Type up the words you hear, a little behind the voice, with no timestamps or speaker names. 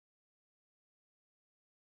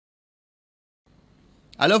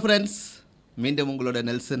Hello friends, மீண்டும் உங்களோட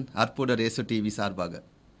Nelson அற்புத ரேசு டிவி சார்பாக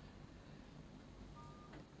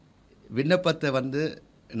விண்ணப்பத்தை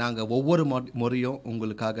நாங்கள் ஒவ்வொரு முறையும்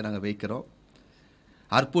உங்களுக்காக நாங்கள் வைக்கிறோம்.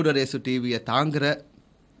 அற்புத ரேசு டிவியை தாங்குகிற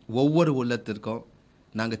ஒவ்வொரு உள்ளத்திற்கும்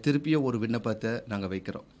நாங்கள் திருப்பியும் ஒரு விண்ணப்பத்தை நாங்கள்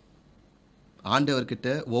வைக்கிறோம். ஆண்டவர்கிட்ட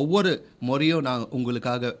ஒவ்வொரு முறையும்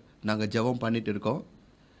உங்களுக்காக நாங்கள் ஜெபம் பண்ணிட்டு இருக்கோம்.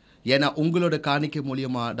 ஏன்னா உங்களோட காணிக்கை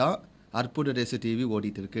மூலியமாக தான் அற்புத ரேசு டிவி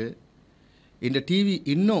ஓடிட்டு இருக்கு. இந்த டிவி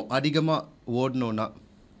இன்னும் அதிகமாக ஓடணுன்னா,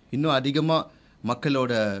 இன்னும் அதிகமாக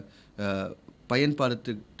மக்களோட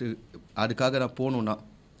பயன்பாடுத்துட்டு அதுக்காக நான் போகணுன்னா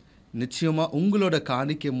நிச்சயமாக உங்களோட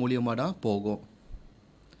காணிக்கை மூலியமாக தான் போகும்.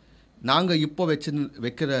 நாங்கள் இப்போ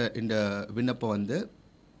வைக்கிற இந்த விண்ணப்பம்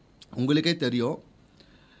உங்களுக்கே தெரியும்.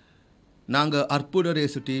 நாங்கள் அற்புத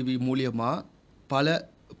ரேசு டிவி மூலியமாக பல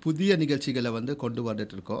புதிய நிகழ்ச்சிகளை கொண்டு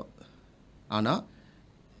வந்துட்டுருக்கோம். ஆனால்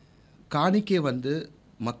காணிக்கை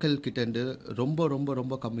மக்கள்கிட்டேருந்து ரொம்ப ரொம்ப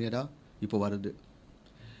ரொம்ப கம்மியாக தான் இப்போ வருது.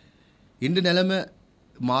 இந்த நிலைமை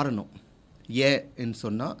மாறணும். ஏன்னு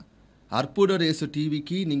சொன்னால், அற்புத ரேசு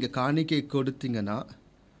டிவிக்கு நீங்கள் காணிக்கை கொடுத்தீங்கன்னா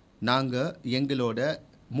நாங்கள் எங்களோட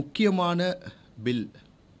முக்கியமான பில்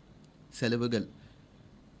செலவுகள்,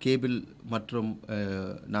 கேபிள் மற்றும்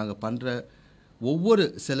நாங்கள் பண்ணுற ஒவ்வொரு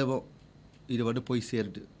செலவும் இது போய்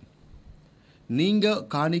சேருது. நீங்கள்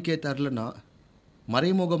காணிக்கை தரலன்னா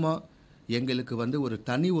மறைமுகமாக எங்களுக்கு ஒரு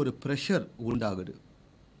தனி ப்ரெஷர் உண்டாகுது.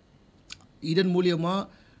 இதன் மூலியமாக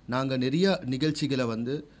நாங்கள் நிறைய நிகழ்ச்சிகளை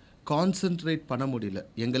கான்சன்ட்ரேட் பண்ண முடியல.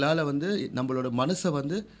 எங்களால் நம்மளோட மனசை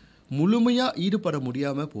முழுமையாக ஈடுபட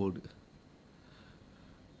முடியாமல் போகுது.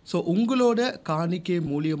 ஸோ உங்களோட காணிக்கை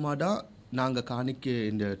மூலியமாக தான் நாங்கள் காணிக்கை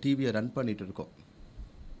இந்த டிவியை ரன் பண்ணிகிட்டு இருக்கோம்.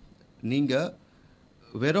 நீங்கள்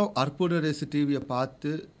வெறும் அற்புத ரேசு டிவியை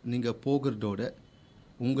பார்த்து நீங்கள் போகிறதோட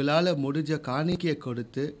உங்களால் முடிஞ்ச காணிக்கையை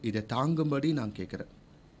கொடுத்து இதை தாங்கும்படி நான் கேட்குறேன்.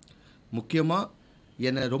 முக்கியமாக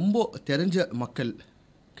என்னை ரொம்ப தெரிஞ்ச மக்கள்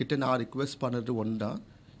கிட்ட நான் ரிக்வெஸ்ட் பண்ணுறது ஒன்று தான்.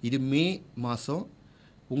 இது மே மாதம்,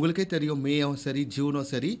 உங்களுக்கே தெரியும், மேயும் சரி ஜூனும்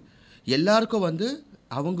சரி, எல்லாருக்கும்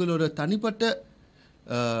அவங்களோட தனிப்பட்ட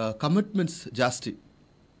கமிட்மெண்ட்ஸ் ஜாஸ்தி,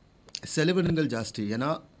 செலவினங்கள் ஜாஸ்தி.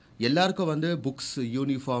 ஏன்னா எல்லாருக்கும் புக்ஸ்,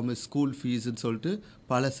 யூனிஃபார்மு, ஸ்கூல் ஃபீஸுன்னு சொல்லிட்டு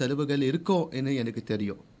பல செலவுகள் இருக்கும் எனக்கு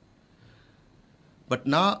தெரியும். பட்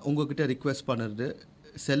நான் உங்கள்கிட்ட ரிக்வெஸ்ட் பண்ணுறது,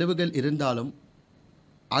 செலவுகள் இருந்தாலும்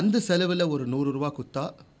அந்த செலவில் ஒரு 100 ரூபா கொடுத்தா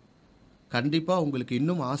கண்டிப்பாக உங்களுக்கு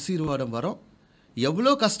இன்னும் ஆசீர்வாதம் வரும்.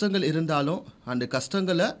 எவ்வளோ கஷ்டங்கள் இருந்தாலும் அந்த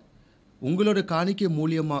கஷ்டங்களை உங்களோட காணிக்கை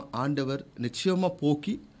மூலியமாக ஆண்டவர் நிச்சயமாக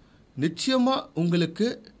போக்கி, நிச்சயமாக உங்களுக்கு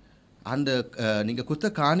அந்த நீங்கள்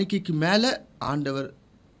கொடுத்த காணிக்கைக்கு மேலே ஆண்டவர்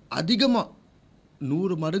அதிகமாக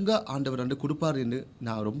 100 மடங்காக ஆண்டவர் கொடுப்பாருன்னு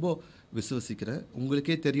நான் ரொம்ப விசுவசிக்கிறேன்.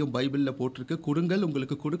 உங்களுக்கே தெரியும், பைபிளில் போட்டிருக்கு, கொடுங்கள்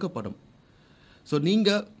உங்களுக்கு கொடுக்கப்படும். ஸோ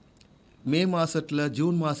நீங்கள் மே மாதத்தில்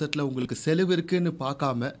ஜூன் மாதத்தில் உங்களுக்கு செலவு இருக்குதுன்னு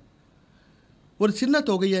பார்க்காம ஒரு சின்ன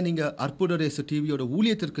தொகையை நீங்கள் அற்புத ரேசு டிவியோட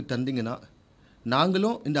ஊழியத்திற்கு தந்தீங்கன்னா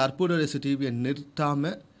நாங்களும் இந்த அற்புத ரேசு டிவியை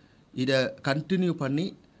நிறுத்தாமல் இதை கண்டினியூ பண்ணி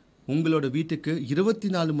உங்களோட வீட்டுக்கு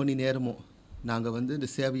 24 மணி நேரமும் நாங்கள் இந்த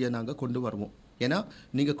சேவையை நாங்கள் கொண்டு வருவோம். ஏன்னா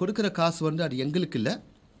நீங்கள் கொடுக்குற காசு அது எங்களுக்கு இல்லை,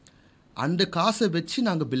 அந்த காசை வச்சு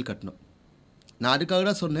நாங்கள் பில் கட்டணும். நான் அதுக்காக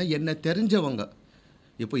தான் சொன்னேன், என்னை தெரிஞ்சவங்க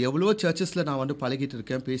இப்போ எவ்வளோ சர்ச்சஸில் நான் பழகிட்டு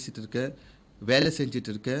இருக்கேன், பேசிகிட்டு இருக்கேன், வேலை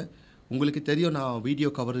செஞ்சிட்டு இருக்கேன். உங்களுக்கு தெரியும், நான் வீடியோ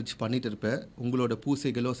கவரேஜ் பண்ணிகிட்டு இருப்பேன். உங்களோட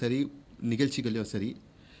பூசைகளோ சரி, நிகழ்ச்சிகளோ சரி,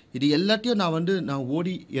 இது எல்லாத்தையும் நான்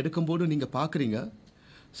ஓடி எடுக்கும்போது நீங்கள் பார்க்குறீங்க.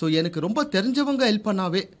 ஸோ எனக்கு ரொம்ப தெரிஞ்சவங்க ஹெல்ப்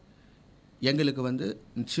பண்ணாவே எங்களுக்கு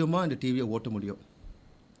நிச்சயமாக இந்த டிவியை ஓட்ட முடியும்.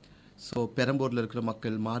 ஸோ பெரம்பூரில் இருக்கிற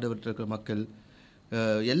மக்கள், மாதவரத்தில் இருக்கிற மக்கள்,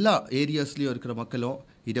 எல்லா ஏரியாஸ்லேயும் இருக்கிற மக்களும்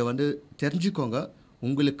இதை தெரிஞ்சுக்கோங்க.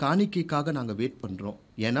 உங்களுக்கு காணிக்கைக்காக நாங்கள் வெயிட் பண்ணுறோம்.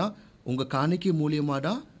 ஏன்னா உங்கள் காணிக்கை மூலியமாக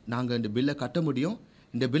தான் நாங்கள் இந்த பில்லை கட்ட முடியும்.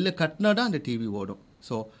 இந்த பில்லை கட்டினா தான் அந்த டிவி ஓடும்.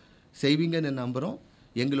 ஸோ செய்வீங்கன்னு நம்புகிறோம்.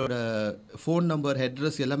 எங்களோட ஃபோன் நம்பர்,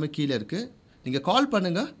 அட்ரஸ் எல்லாமே கீழே இருக்குது. நீங்கள் கால்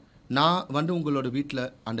பண்ணுங்கள். நான் உங்களோட வீட்டில்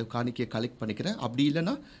அந்த காணிக்கையை கலெக்ட் பண்ணிக்கிறேன். அப்படி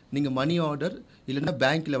இல்லைன்னா நீங்கள் மணி ஆர்டர் இல்லைன்னா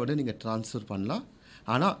பேங்க்கில் நீங்கள் ட்ரான்ஸ்ஃபர் பண்ணலாம்.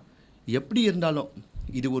 ஆனால் எப்படி இருந்தாலும்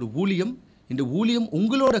இது ஒரு ஊழியம். இந்த ஊழியம்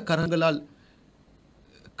உங்களோட கரங்களால்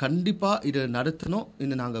கண்டிப்பாக இதை நடத்தணும்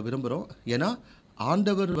என்று நாங்கள் விரும்புகிறோம். ஏன்னா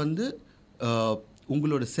ஆண்டவர்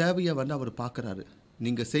உங்களோட சேவையை அவர் பார்க்குறாரு.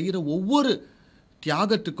 நீங்கள் செய்கிற ஒவ்வொரு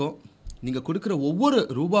தியாகத்துக்கும், நீங்கள் கொடுக்குற ஒவ்வொரு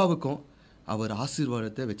ரூபாவுக்கும் அவர்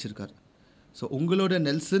ஆசீர்வாதத்தை வச்சுருக்கார். ஸோ உங்களோட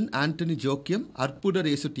நெல்சன் ஆண்டனி ஜோக்கியம், அற்புத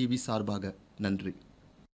ரேசு டிவி சார்பாக நன்றி.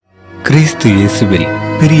 கிறிஸ்து இயேசுவில்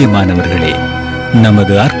பிரியமானவர்களே,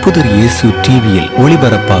 நமது அற்புதர் இயேசு டிவியில்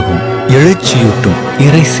ஒளிபரப்பாகும் எழுச்சியூட்டும்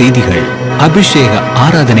இறை செய்திகள், அபிஷேக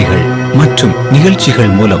ஆராதனைகள் மற்றும்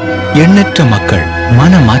நிகழ்ச்சிகள் மூலம் எண்ணற்ற மக்கள்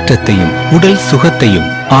மன மாற்றத்தையும் உடல் சுகத்தையும்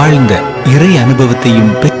ஆழ்ந்த இறை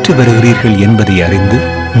அனுபவத்தையும் பெற்று வருகிறீர்கள் என்பதை அறிந்து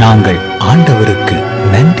நாங்கள் ஆண்டவருக்கு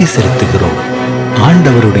நன்றி செலுத்துகிறோம்.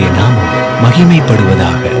 ஆண்டவருடைய நாமம்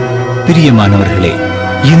மகிமைப்படுவதாக. பிரியமானவர்களே,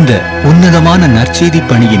 இந்த உன்னதமான நற்செய்தி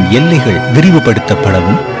பணியின் எல்லைகள்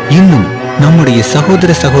விரிவுபடுத்தப்படவும் இன்னும் நம்முடைய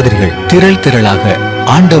சகோதர சகோதரிகள் திரள் திரளாக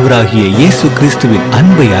ஆண்டவராகிய இயேசு கிறிஸ்துவின்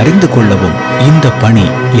அன்பை அறிந்து கொள்ளவும் இந்த பணி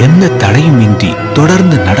எந்த தடையுமின்றி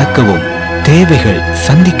தொடர்ந்து நடக்கவும் தேவைகள்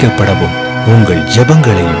சந்திக்கப்படவும் உங்கள்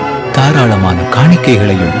ஜெபங்களையும் தாராளமான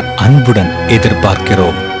காணிக்கைகளையும் அன்புடன்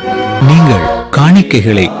எதிர்பார்க்கிறோம். நீங்கள்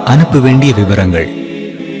காணிக்கைகளை அனுப்ப வேண்டிய விவரங்கள்: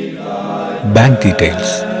 bank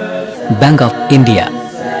details, Bank of India,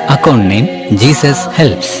 account name Jesus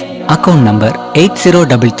Helps, account number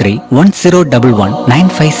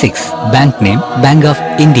 803310119556, bank name Bank of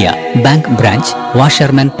India, bank branch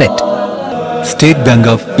Washerman Pet. State Bank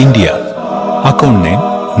of India, account name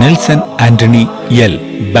Nelson Anthony L,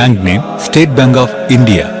 bank name State Bank of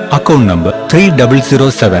India, account number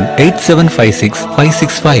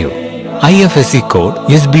 3078756565, IFSC code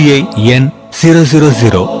SBI N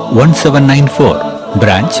 0001794,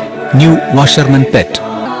 branch New Washerman Pet.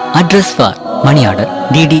 Address for money order,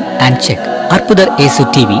 DD and check. Arpudar Yesu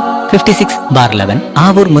TV, 56/11,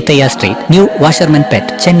 Avur Muthaiya Street, New Washerman Pet,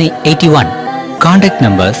 Chennai 81. Contact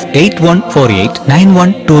numbers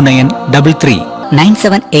 8148912933,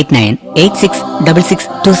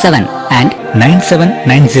 9789866627 and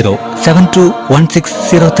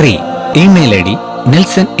 9790721603. Email ID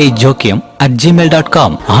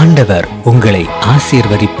nelsonAjokiam@gmail.com. ஆண்டவர் உங்களை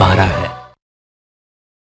ஆசீர்வதிப்பாராக.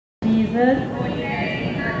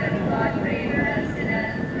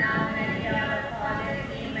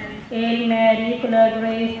 Hail Mary, full of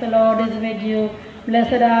grace, the Lord is with you.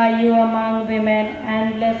 Blessed are you among women, and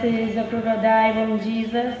blessed is the fruit of thy womb,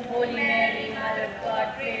 Jesus. Holy Mary, Mother of God,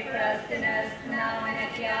 pray for us sinners, now and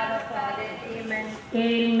at the hour of our death. Amen.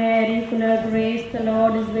 Hail Mary, full of grace, the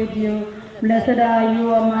Lord is with you. Blessed are you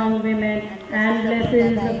among women, and blessed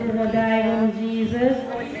is the fruit of thy womb, Jesus.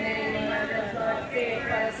 Holy Mary, Mother of God, pray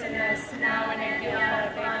for us sinners, now and at the hour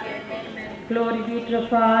of our death. Amen. Glory be to the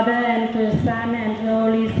Father, and to the Son, and to the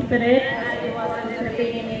Holy Spirit. As it was in the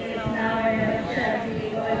beginning, is now, and ever shall be,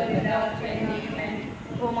 world without end. Amen.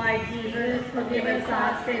 O my Jesus, forgive us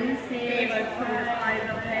our sins, save us from the fire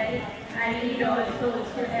of hell, and lead all souls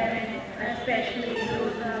to heaven, especially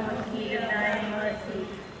those who are most need of thy mercy.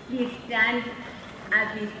 Please stand as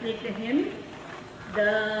we speak the hymn.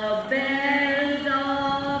 The bells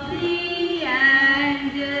of the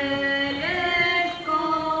Angelus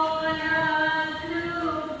call us to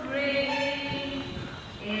pray,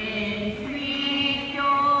 in sweet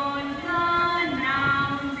tones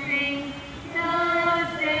announcing the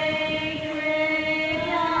sacred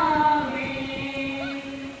Ave.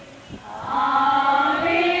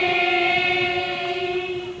 Ave,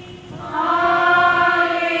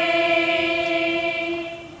 Ave,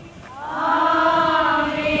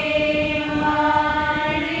 Ave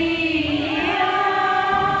Maria,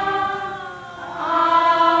 Ave,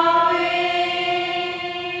 Ave,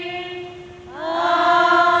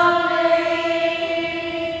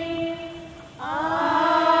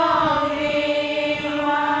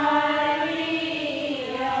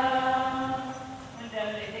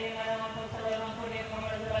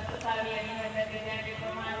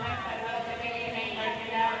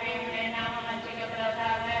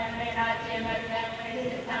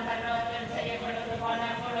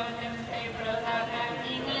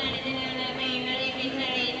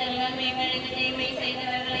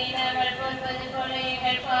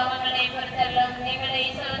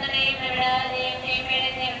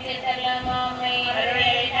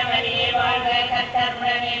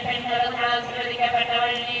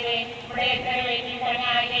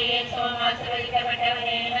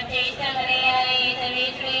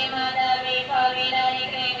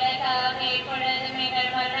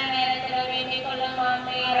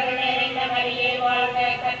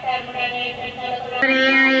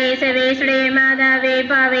 மாதாவே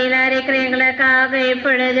பாவிலா இருக்கிற எங்களுக்காக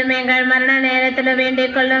இப்பொழுதும் எங்கள் மரண நேரத்தில்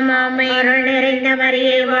வேண்டிக் கொள்ளும் ஆமே. அருள் நிறைந்த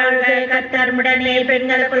மரியே வாழ்க, கர்த்தர் உடனே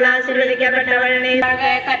பெண்களுக்குள் ஆசீர்வதிக்கப்பட்டவள் நீர்.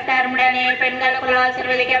 கர்த்தர் உடனே பெண்களுக்குள்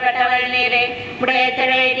ஆசீர்வதிக்கப்பட்டவள் நீரே. உடைய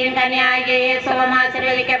திருவயிற்றின் கன்னியாகிய இயேசுவும்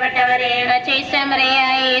ஆசீர்வதிக்கப்பட்டவரே.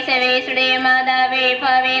 இயேசுவே மாதாவே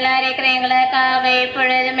பாவிலா இருக்கிற எங்களுக்காக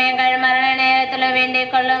இப்பொழுதும் எங்கள் மரண நேரத்தில்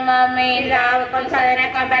வேண்டிக் கொள்ளும் ஆமே.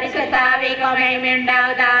 சதனக்கும் பரிசுத்த ஆவிக்கும் மகிமை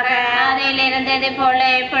உண்டாவதாக. அதில் இருந்தது போல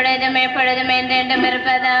எப்பொழுதும் எப்பொழுதும் என்றென்றும்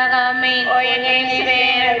இருப்பதாக ஆமென். ஓ என் இயேசுவே,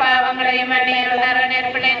 பாவங்களை மன்னியும்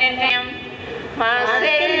நெருப்பிலே நின்றும்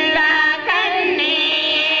மாசில்லா கண்ணே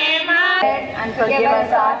and forgive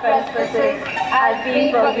us our trespasses, as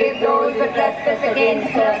we forgive those who trespass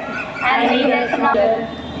against us. And lead us not.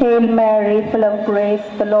 Hail Mary, full of grace,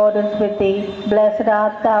 the Lord is with thee. Blessed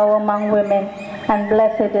art thou among women, and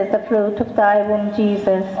blessed is the fruit of thy womb,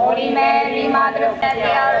 Jesus. Holy Mary, Mother of God,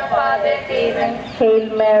 our Father, Amen.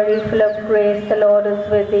 Hail Mary, full of grace, the Lord is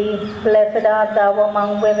with thee. Blessed art thou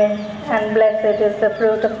among women, and blessed is the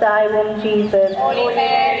fruit of thy womb, Jesus. Holy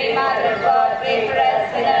Mary, Mother of God, pray for us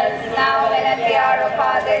sinners, now and at the hour of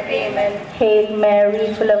our death. Amen. Hail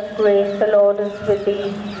Mary, full of grace, the Lord is with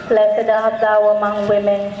thee. Blessed art thou among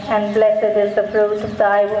women, and blessed is the fruit of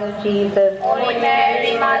thy womb, Jesus. Holy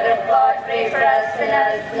Mary, Mother of God, pray for us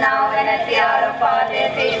sinners, now and at the hour of our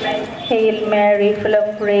death. Amen. Hail Mary, full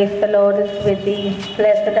of grace, the Lord is with thee.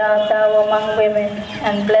 Blessed art thou among women,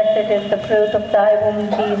 and blessed is the fruit of thy womb,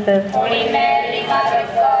 Jesus. Holy Mary, Mother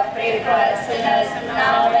of God, pray for us sinners,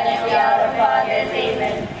 now and at the hour of our death.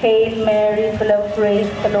 Amen. Hail Mary, full of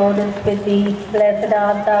grace, the Lord is with thee. Blessed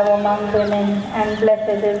art thou among women, and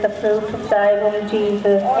blessed is the fruit of thy womb,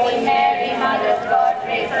 Jesus. Holy Mary, Mother of God,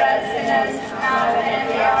 pray for us sinners, now and at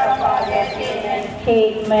the hour of our death. Amen.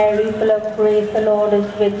 Hail Mary, full of grace, the Lord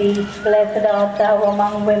is with thee. Blessed art thou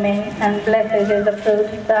among women, and blessed is the fruit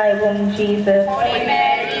of thy womb, Jesus. Holy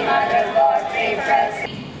Mary, Mother of God, pray for us.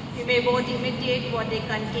 You may both imitate what they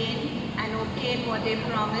contain and obtain what they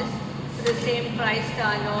promise through the same Christ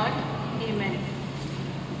our Lord. Amen.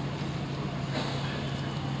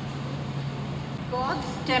 God's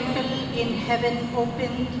temple in heaven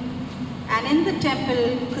opened, and in the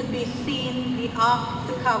temple could be seen the Ark of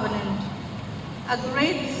the Covenant. A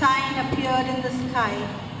great sign appeared in the sky,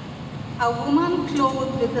 a woman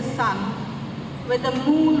clothed with the sun, with the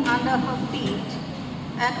moon under her feet,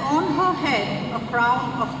 and on her head a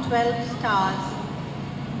crown of 12 stars.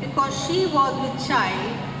 Because she was with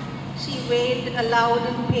child, she wailed aloud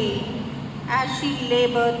in pain as she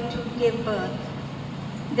labored to give birth.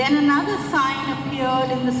 Then another sign appeared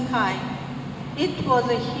in the sky. It was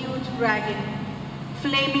a huge dragon,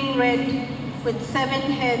 flaming red, with 7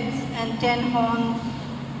 heads and 10 horns.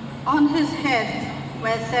 On his heads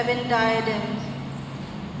were 7 diadems.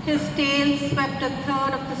 His tail swept a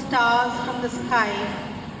third of the stars from the sky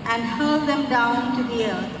and hurled them down to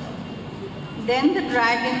the earth. Then the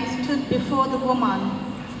dragon stood before the woman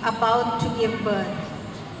about to give birth,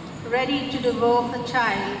 ready to devour her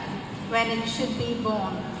child when it should be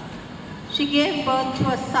born. She gave birth to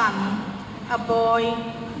a son, a boy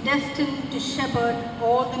destined to shepherd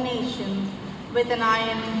all the nations with an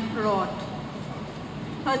iron rod.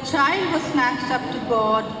 Her child was snatched up to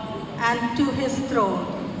God and to his throne.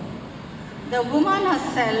 The woman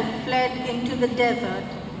herself fled into the desert,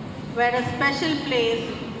 where a special place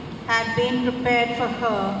had been prepared for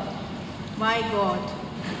her by God.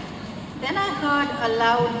 Then I heard a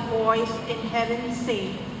loud voice in heaven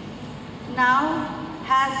say, "Now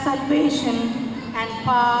has salvation and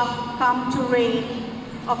power come to reign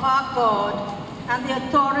of our God and the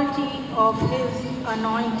authority of his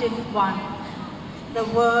anointed one." The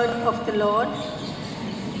word of the Lord.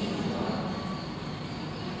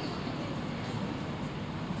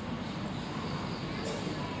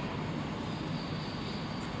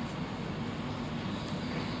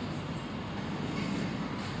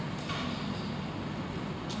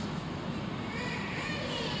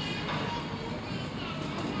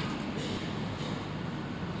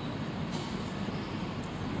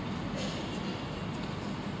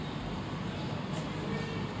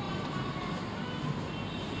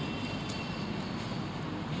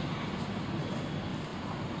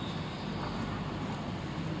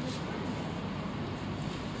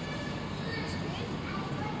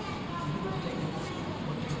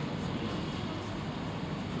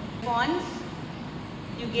 Once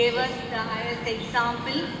you gave us the highest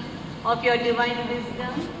example of your divine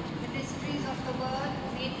wisdom, the mysteries of the Word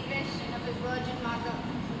made flesh and of His Virgin Mother.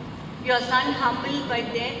 your Son, humbled by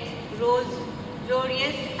death, rose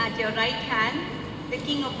glorious at your right hand, the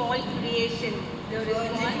King of all creation. The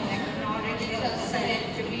Virgin acknowledged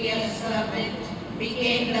herself to be a servant,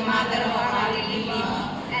 became the mother of our Redeemer,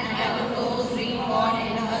 and ever those reborn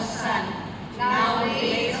in her Son. Now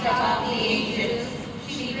raised above the angels,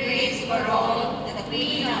 she prays for all, the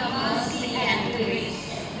Queen of mercy and grace.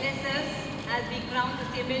 Bless us as we crown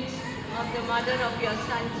this image of the mother of your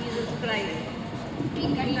Son, Jesus Christ. We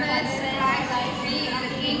confess Christ be the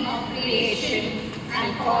King of Creation,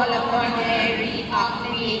 and call upon Mary, our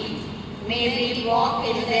Queen. May we walk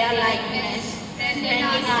in their likeness, spending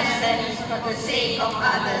ourselves for the sake of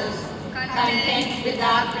others, content with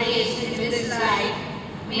our place in this life.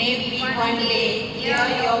 May we one day hear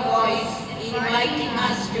your voice, inviting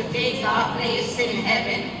us to take our place in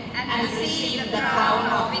heaven, and receive the crown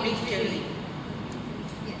of victory.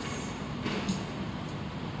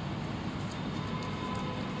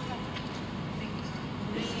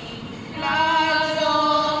 Flowers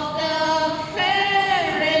of the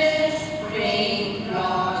fairest, bring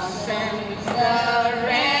blossoms the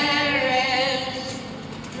rarest,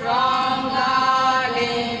 from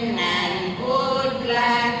garden and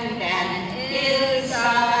woodland and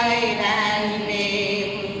hillside and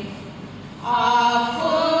vale. Our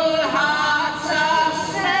full hearts are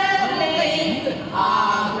settling,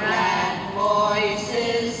 our glad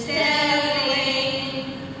voices telling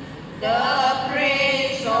the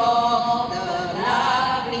praise of the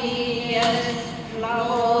loveliest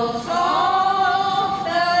flowers of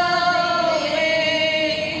the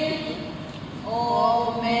vale. O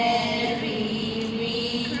Mary, we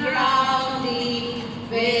crown thee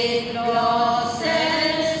with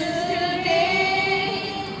blossoms today,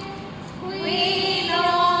 Queen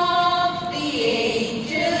of the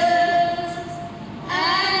angels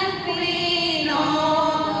and Queen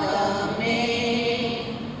of the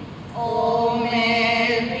May. O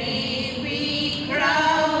Mary, we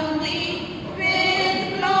crown thee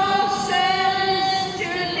with blossoms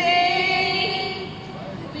today,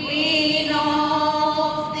 Queen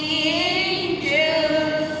of the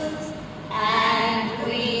angels and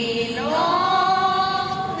Queen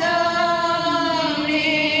of the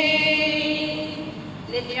May.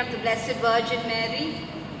 Litany of the Blessed Virgin Mary.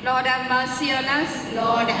 Lord have mercy on us.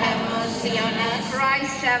 Lord have mercy on us.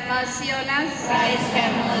 Christ have mercy on us. Christ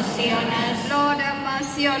have mercy on us. Lord have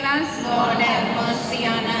mercy on us. Lord have mercy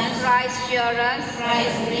on us. Christ hear us.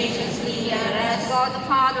 Christ graciously hear us. God the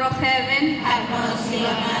Father of heaven, have mercy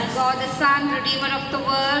on us. God the Son, Redeemer of the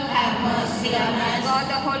world, have mercy on us. God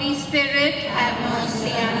the Holy Spirit, have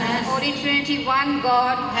mercy on us. Holy Trinity, one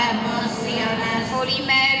God, have mercy on us. Holy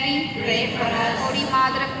Mary, pray for us. Holy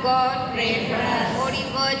Mother of God, pray for us. Holy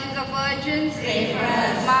Virgins of Virgins, pray for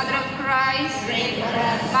us. Mother of Christ, pray for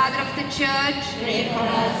us. Mother of the Church, pray for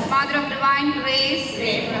us. Mother of divine grace,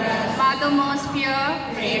 pray for us. Mother most pure,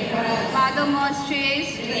 pray for us. Mother most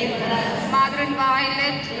chaste, pray for us. Mother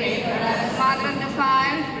inviolate, pray for us. Mother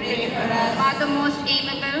undefiled, pray for us. Mother most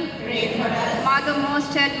amiable, pray for us. Mother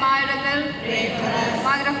most admirable, pray for us.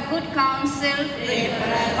 Mother of good counsel, pray for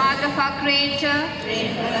us. Mother of our Creator,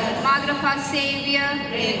 pray for us. Mother of our Savior,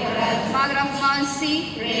 pray for us. Mother of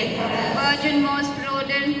mercy, pray for us. Virgin most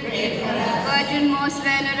prudent, pray for us. Virgin most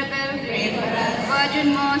venerable, pray for us.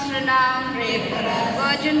 Virgin most renowned, pray for us.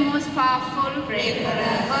 Virgin most powerful, pray for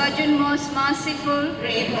us. Virgin most merciful,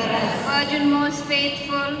 pray for us. Virgin most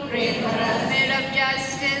faithful, pray for us. Mirror of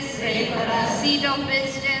justice, pray for us. Seed of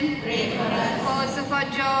wisdom, pray for us. Cause of our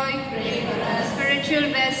joy, pray for us. Spiritual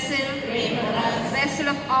vessel, pray for us. Vessel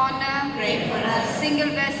of honor, pray for us. Single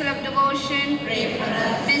vessel of devotion, pray for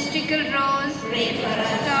us. Mystical rose, pray for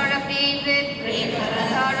us. Tower of David, pray for us.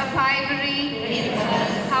 Tower of ivory, pray for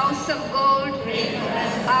us. House of gold, pray for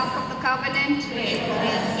us. Ark of the covenant, pray for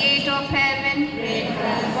us. Gate of heaven, pray for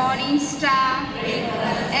us. Morning star, pray for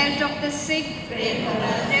us. Health of the sick, pray for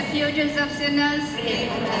us. Refuges of sinners, pray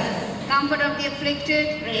for us. Comfort of the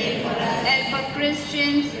afflicted, pray for us. Help of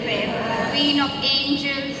Christians, pray for us. Queen of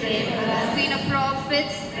angels, pray for us. Queen of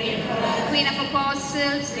prophets, pray for us. Queen of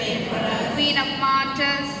apostles, pray for us. Queen of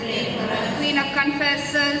martyrs, pray for us. Queen of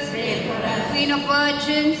confessors, pray for us. Queen of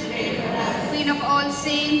virgins, pray for us. Queen of all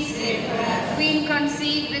saints, pray for us. Queen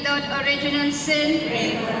conceived without original sin,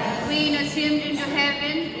 pray for us. Queen assumed into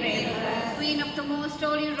heaven, pray for us. Queen of the most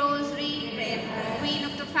holy rosary, pray for us. Queen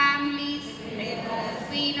of the families, pray for us.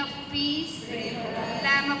 Queen of peace, pray for us.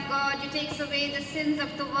 Lamb of God, who takes away the sins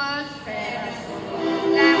of the world, pray for us.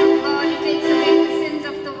 Lamb of God, who takes away the sins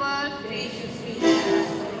of the world, graciously hear us,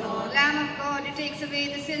 O Lord. Lamb of God, who takes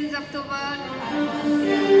away the sins of the world,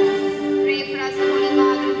 pray for us, Holy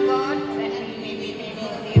Mother of God, that we may be made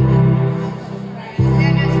worthy of the promise of Christ.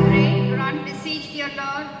 Let us pray. Grant, beseech, dear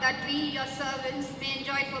Lord, that we, your servants, may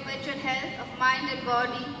enjoy perpetual health of mind and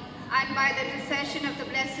body, and by the intercession of the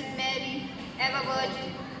Blessed Mary, ever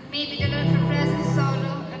Virgin, may be delivered from present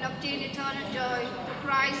sorrow and obtain eternal joy through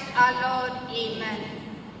Christ our Lord. Amen.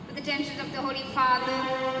 With the intentions of the Holy Father,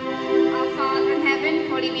 our Father in heaven,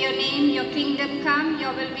 holy be your name, your kingdom come,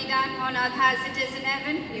 your will be done on earth as it is in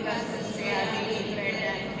heaven. Give us this day our daily bread,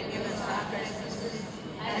 and forgive us our trespasses,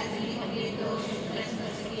 as we forgive those who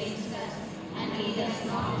trespass against us. And lead us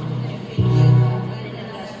not into temptation, but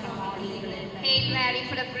deliver us from all evil. Hail Mary,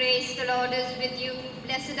 full of grace, the Lord is with you.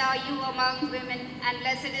 Blessed are you among women, and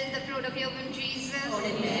blessed is the fruit of your womb, Jesus.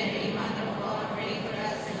 Holy Mary, Mother of God, pray for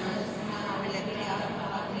us sinners, now and at the hour of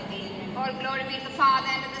our death. Amen. All glory be to the Father,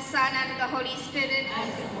 and to the Son, and to the Holy Spirit.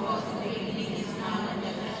 As it was in the beginning, is now, and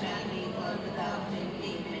ever shall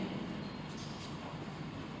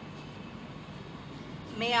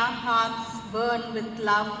our hearts burn with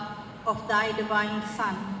love of thy divine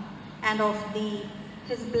Son and of thee,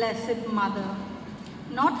 his blessed Mother,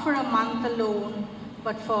 not for a month alone,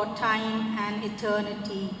 but for time and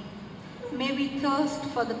eternity. May we thirst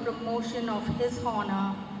for the promotion of his honor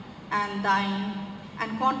and thine,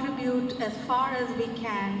 and contribute as far as we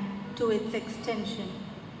can to its extension.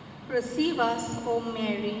 Receive us, O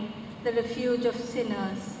Mary, the refuge of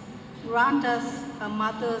sinners. Grant us a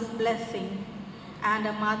mother's blessing and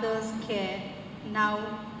a mother's care, now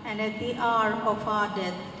and at the hour of our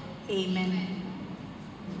death. Amen.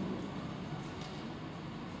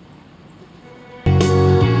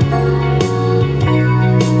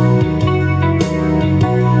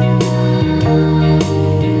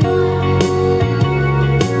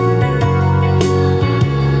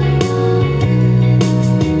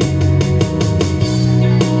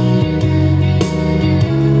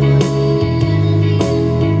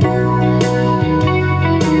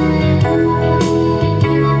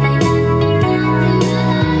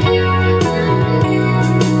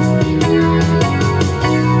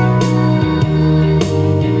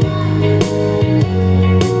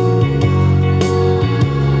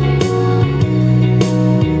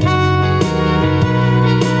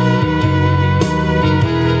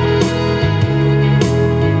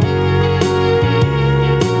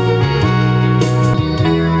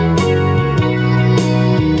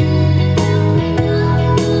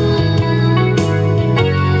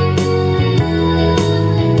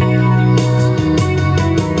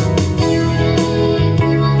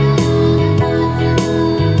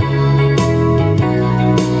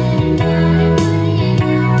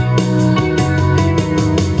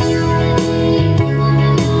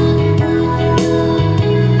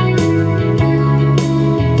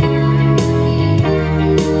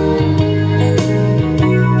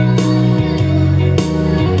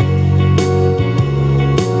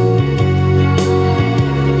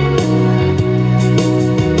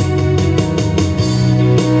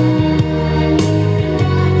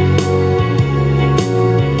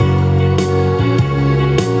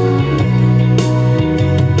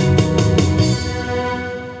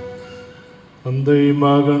 தந்தை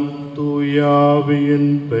மகன்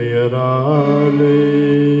தூயாவியின் பெயராலே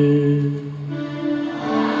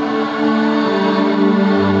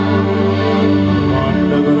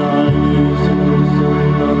ஆண்டவராகிய இயேசு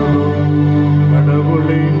கிறிஸ்துவின் அருளும்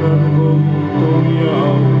கடவுளின் அன்பும்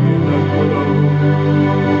தூயாவியின் நட்புறவும்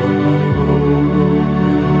உங்கள் அனைவரோடும்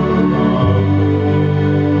இருப்பதாக.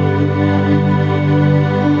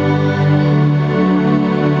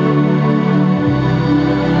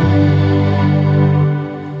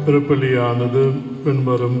 திருப்பலியானது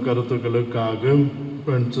பின்வரும் கருத்துக்களுக்காக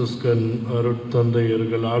பிரான்சிஸ்கன்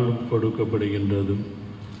அருட்தந்தையர்களால் கொடுக்கப்படுகின்றது.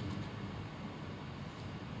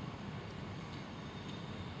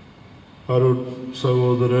 அருட்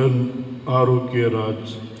சகோதரர்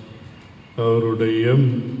ஆரோக்கியராஜ் அவருடைய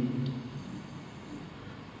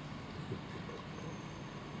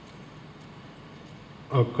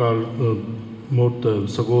அக்கால் மூத்த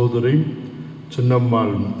சகோதரி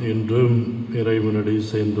சின்னம்மாள் என்று இறைவனடி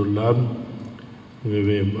சேர்ந்துள்ளார்.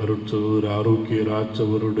 எனவே அருட்சகோதரர் ஆரோக்கியராஜ்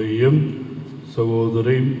அவருடைய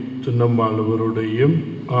சகோதரி சின்னம்மாள் அவருடைய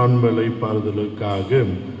ஆண்மலை பாறுதலுக்காக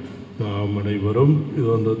நாம் அனைவரும் இது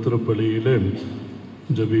அந்த திருப்பலியிலே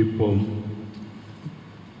ஜபிப்போம்.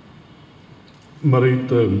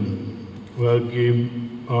 மறைத்த வாக்கி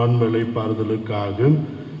ஆண்மலை பாறுதலுக்காக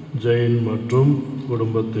ஜெயின் மற்றும்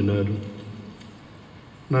குடும்பத்தினர்.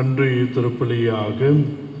 நன்றி திருப்பலியாக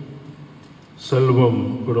செல்வம்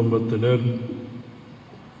குடும்பத்தினர்,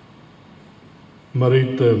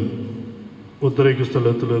 மறைத்த உத்திரைக்கு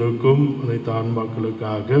ஸ்தலத்தில் இருக்கும் அனைத்து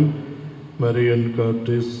ஆன்மாக்களுக்காக Marian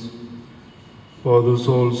Curtis for the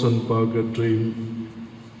souls in purgatory.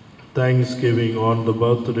 Thanksgiving on the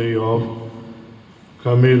birthday of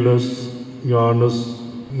Camillus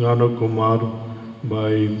Gnanakumar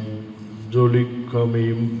by Jolie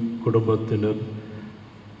Kamim குடும்பத்தினர்.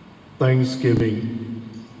 தேங்க்ஸ்கிவிங்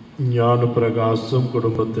ஞான பிரகாசம்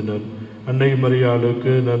குடும்பத்தினர். அன்னை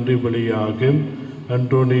மரியாளுக்கு நன்றி பலியாக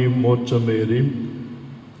Antony மோச்சமேரி.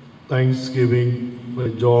 Thanksgiving by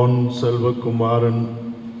John Selvakumaran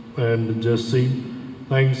and Jesse.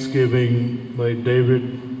 Thanksgiving by David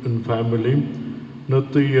and family.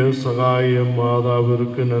 நித்திய சகாயம்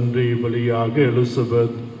மாதாவிற்கு நன்றி பலியாக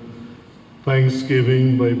Elizabeth. Thanksgiving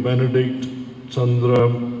by Benedict Chandra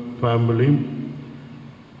family.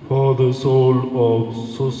 For the soul of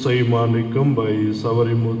Susai Manikam by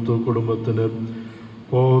Savarimuthu குடும்பத்தினர்.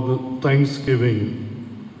 For the Thanksgiving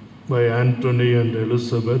by Anthony and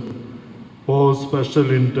Elizabeth. For special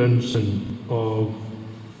intention of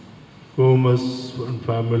Gomez and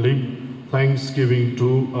family. Thanksgiving to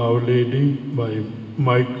Our Lady by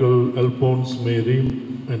Michael Alphonse Mary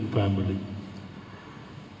and family.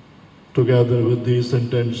 Together with these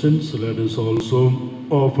intentions, let us also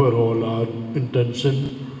offer all our intention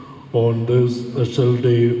on this special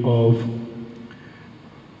day of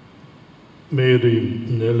Mary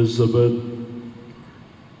and Elizabeth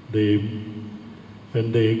Day, when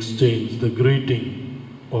they exchange the greeting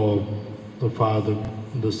of the Father,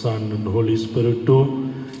 the Son and the Holy Spirit to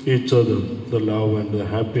each other, the love and the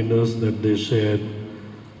happiness that they shared.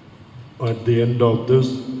 At the end of this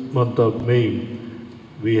month of May,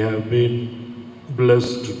 we have been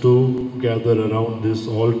blessed to gather around this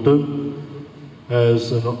altar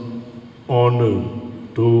as an honor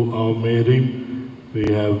to our Mary. We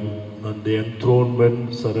have the enthronement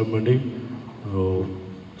ceremony,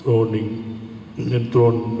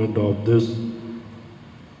 enthronement of this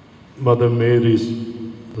Mother Mary's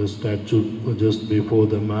the statue just before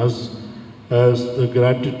the Mass, as the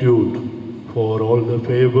gratitude for all the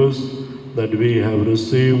favors that we have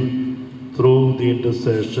received through the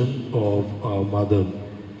intercession of our Mother.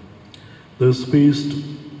 This feast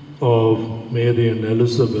of Mary and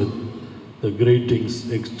Elizabeth, the greetings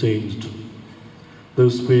exchanged.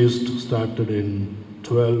 This feast started in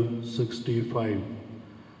 1265.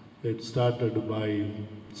 It started by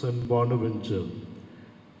St. Bonaventure,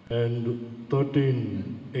 and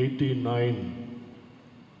 1389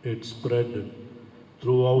 it spread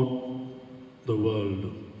throughout the world.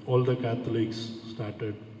 All the Catholics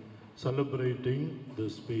started celebrating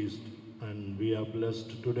this feast, and we are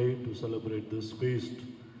blessed today to celebrate this feast.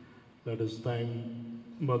 Let us thank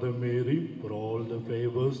Mother Mary for all the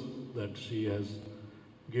favors that she has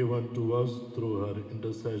given to us through her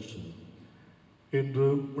intercession. இன்று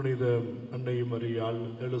புனித அன்னை மரியாள்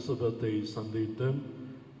எலிசபெத்தை சந்தித்த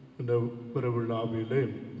இந்த பெருவிழாவிலே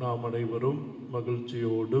நாம் அனைவரும்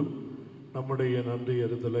மகிழ்ச்சியோடு நம்முடைய நன்றி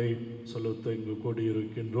அறிதலை செலுத்த இங்கு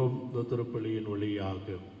கூடியிருக்கின்றோம். இந்த திருப்பலியின் வழியாக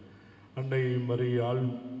அன்னை மரியாள்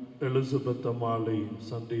எலிசபெத் அம்மாளை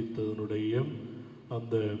சந்தித்ததனுடைய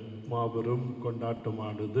அந்த மாபெரும்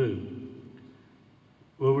கொண்டாட்டமானது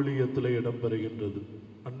விவிலியத்திலே இடம்பெறுகின்றது.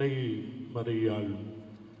 அன்னை மரியாள்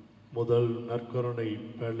முதல் நற்கருணை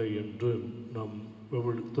பேழை என்று நம்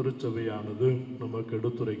திருச்சபையானது நமக்கு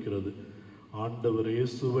எடுத்துரைக்கிறது. ஆண்டவர்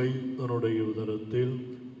இயேசுவை தன்னுடைய உதரத்தில்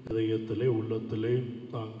இதயத்திலே உள்ளத்திலே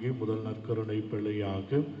தாங்கி முதல் நற்கருணை பிள்ளையாக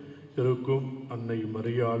இருக்கும் அன்னை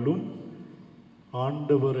மரியாளும்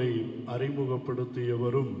ஆண்டவரை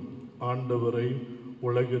அறிமுகப்படுத்தியவரும் ஆண்டவரை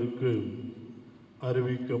உலகிற்கு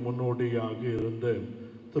அறிவிக்க முன்னோடியாக இருந்த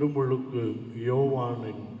திருமுழுக்கு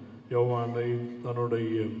யோவானை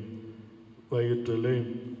தன்னுடைய வயிற்றிலே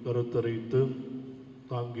கருத்தரித்து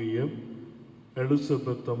தாங்கிய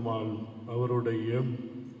எலிசபெத் அம்மாள் அவருடைய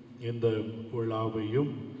இந்த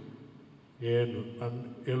விழாவையும் ஏன்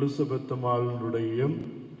எலிசபெத் அம்மாளுடைய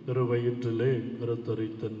திருவயிற்றிலே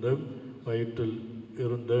கருத்தரித்திருந்த வயிற்றில்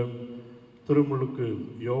இருந்த திருமுழுக்கு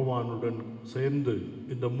யோவானுடன் சேர்ந்து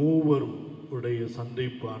இந்த மூவர் உடைய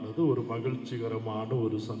சந்திப்பானது ஒரு மகிழ்ச்சிகரமான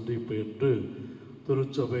ஒரு சந்திப்பு என்று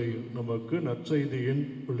திருச்சபை நமக்கு நற்செய்தியின்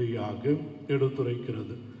வழியாக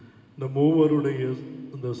எடுத்துரைக்கிறது. இந்த மூவருடைய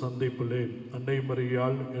இந்த சந்திப்பிலே அன்னை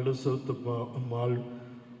மரியாள் எலிசபெத் அம்மாள்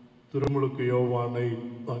திருமுழுக்கு யோவானை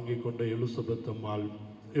தாங்கிக் கொண்ட எலிசபெத் அம்மாள்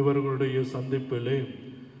இவர்களுடைய சந்திப்பிலே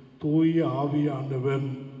தூய ஆவியானவர்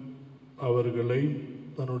அவர்களை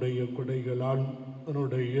தன்னுடைய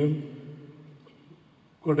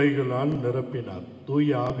கொடைகளால் நிரப்பினார். தூய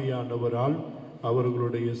ஆவியானவரால்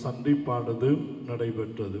அவர்களுடைய சந்திப்பானது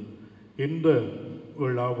நடைபெற்றது. இந்த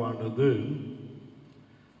விழாவானது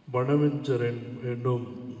பனவெஞ்சரன் என்னும்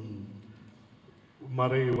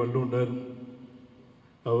மறை வல்லுனர்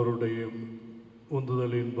அவருடைய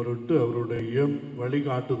உந்துதலின் பொருட்டு அவருடைய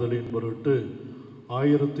வழிகாட்டுதலின் பொருட்டு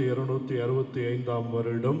 1265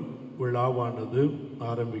 வருடம் விழாவானது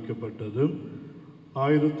ஆரம்பிக்கப்பட்டது.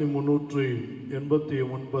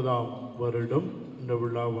 1389 வருடம் இந்த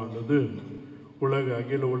விழாவானது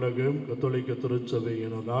அகில உலக கத்தோலிக்க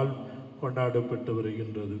திருச்சபையினரால் கொண்டாடப்பட்டு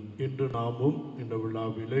வருகின்றது. இன்று நாமும் இந்த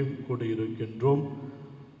விழாவிலே கூடியிருக்கின்றோம்.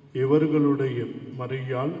 இவர்களுடைய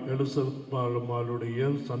மரியாள்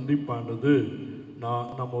எலிசபெத் சந்திப்பானது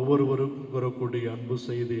நம் ஒவ்வொருவருக்கும் வரக்கூடிய அன்பு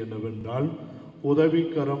செய்தி என்னவென்றால்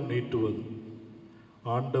உதவிக்கரம் நீட்டுவது.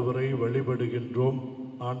 ஆண்டவரை வழிபடுகின்றோம்,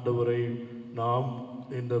 ஆண்டவரை நாம்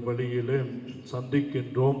இந்த வழியிலே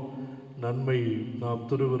சந்திக்கின்றோம், நன்மை நாம்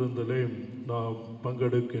திருவிருந்திலே நாம்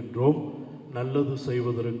பங்கெடுக்கின்றோம். நல்லது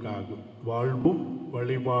செய்வதற்காக வாழ்வும்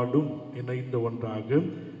வழிபாடும் இணைந்த ஒன்றாக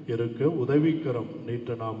இருக்க உதவிக்கரம் நீட்ட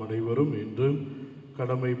நாம் அனைவரும் இன்று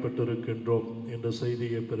கடமைப்பட்டிருக்கின்றோம் என்ற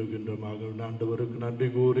செய்தியை பெறுகின்றோம். ஆண்டவருக்கு நன்றி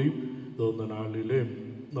கூறி இந்த நாளிலே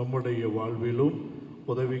நம்முடைய வாழ்விலும்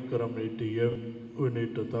உதவிக்கரம்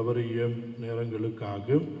நீட்ட தவறிய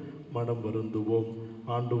நேரங்களுக்காக மனம் வருந்துவோம்.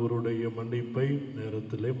 ஆண்டவருடைய மன்னிப்பை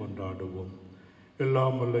நேரத்திலே மன்றாடுவோம்.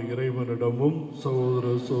 எல்லாம் வல்ல இறைவனிடமும் சகோதர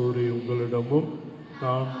சகோதரி உங்களிடமும்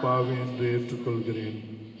நான் பாவி என்று ஏற்றுக்கொள்கிறேன்.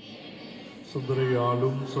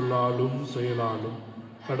 சிந்தனையாலும் சொல்லாலும் செயலாலும்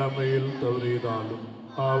கடமையில் தவறியதாலும்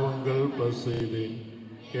பாவங்கள் செய்தேன்.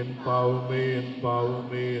 என் பாவமே என்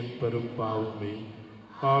பாவமே என் பெரும் பாவமே.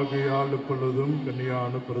 ஆகையால் இப்பொழுதும்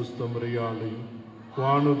கன்னியான பரிசுத்தமரியாலையும்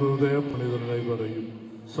வானுதூத மனிதர் அனைவரையும்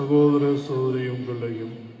சகோதர சகோதரி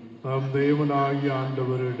உங்களையும் நம் தேவனாகிய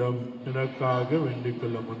ஆண்டவரிடம் எனக்காக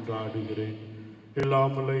வேண்டிக்கொள்ள மன்றாடுகிறேன்.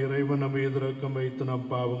 எல்லாம் வல்ல இறைவன் நம்மை இரக்கம் வைத்து நம்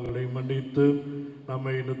பாவங்களை மன்னித்து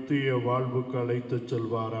நம்மை நித்திய வாழ்வுக்கு அழைத்துச்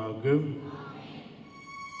செல்வாராக.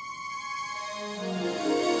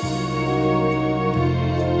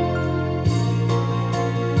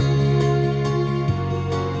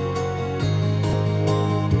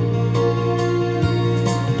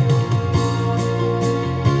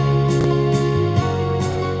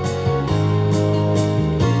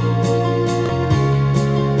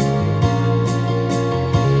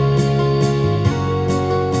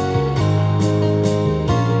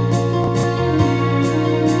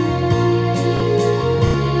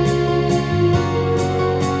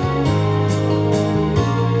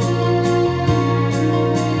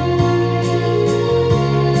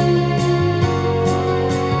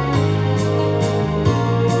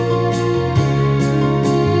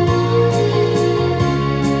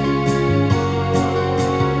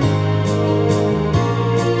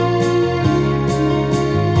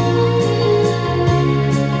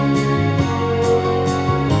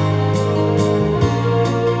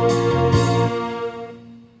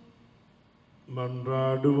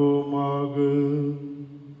 மன்றாடுவோமாக.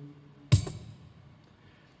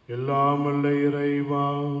 எல்லாம் வல்ல இறைவா,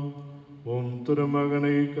 உம்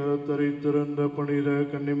திருமகனை கருத்தரித்திருந்த புனித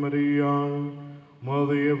கன்னிமரியாள்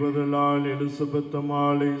மோதைய பதிலால் எலிசபெத்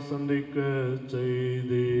அம்மாளை சந்திக்க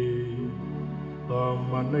செய்தே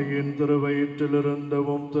தாம் அன்னையின் திருவயிற்றிலிருந்த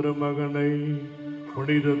உம் திருமகனை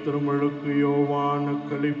புனித திருமுழுக்கு யோவான்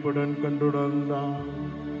கழிப்புடன் கண்டுணர்ந்தார்.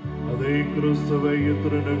 அதை கிறிஸ்துவை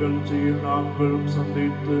திரு நிகழ்ச்சியில் நாங்களும்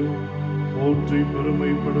சந்தித்து போற்றி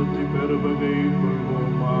பெருமைப்படுத்தி பெருவகை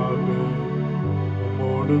கொள்வோமாக.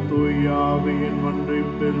 உம்மோடு தூய ஆவியின்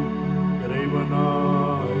மன்றிப்பில்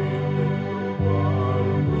இறைவனாய்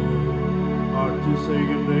வாழ்ந்து ஆட்சி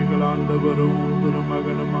செய்கின்ற எங்கள் ஆண்டவரும்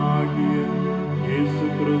திருமகனும் ஆகிய இயேசு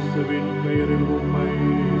கிறிஸ்துவின் பெயரில் உம்மை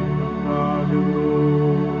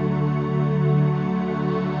கொண்டாடுகிறோம்.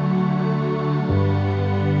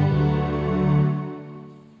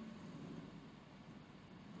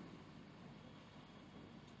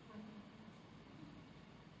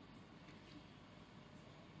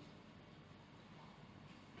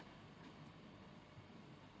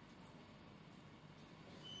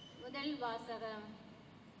 முதல் வாசகம்.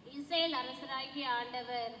 இஸ்ரேல் அரசராகிய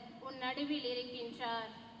ஆண்டவர் உன் நடுவில்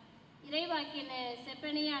இருக்கின்றார். இறைவாக்கினர்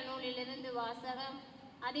செப்பனியா நூலிலிருந்து வாசகம்.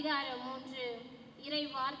 அதிகாரம் 3, இறை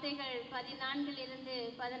வார்த்தைகள்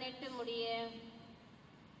 14-18 முடிய.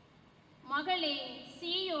 மகளே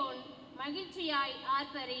சீயோன், மகிழ்ச்சியாய்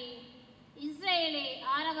ஆர்ப்பரி, இஸ்ரேலே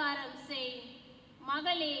ஆரவாரம் செய்.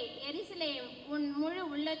 மகளே எருசலேம், உன் முழு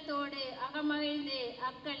உள்ளத்தோடு அகமகிழ்ந்து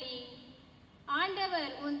அக்களி.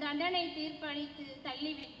 ஆண்டவர் உன் தண்டனை தீர்ப்பளித்து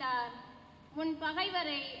தள்ளிவிட்டார், உன்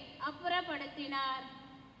பகைவரை அப்புறப்படுத்தினார்.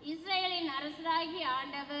 இஸ்ரேலின் அரசராகிய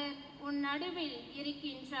ஆண்டவர் உன் நடுவில்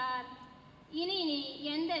இருக்கின்றார். இனி நீ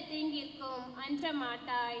எந்த தீங்கிற்கும் அஞ்ச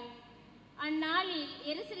மாட்டாய். அந்நாளில்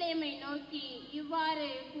எருசலேமை நோக்கி இவ்வாறு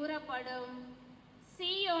கூறப்படும்: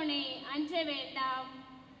 சீயோனே, அஞ்ச வேண்டாம்,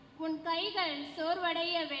 உன் கைகள்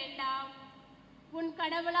சோர்வடைய வேண்டாம். உன்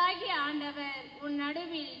கடவுளாகிய ஆண்டவர் உன்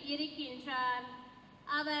நடுவில் இருக்கின்றார்.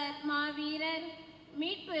 அவர் மாவீரர்,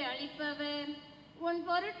 மீட்பு அளிப்பவர். உன்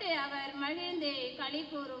பொருட்டு அவர் மகிழ்ந்து களி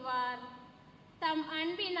கூறுவார். தம்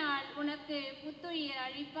அன்பினால் உனக்கு புத்துயிர்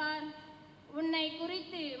அளிப்பார். உன்னை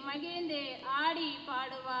குறித்து மகிழ்ந்து ஆடி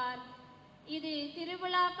பாடுவார். இது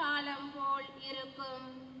திருவிழா காலம் போல் இருக்கும்.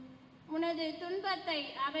 உனது துன்பத்தை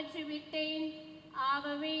அகற்றிவிட்டேன்,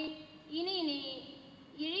 ஆகவே இனி நீ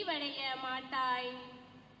இழிவடைய மாட்டாய்.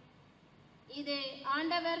 இது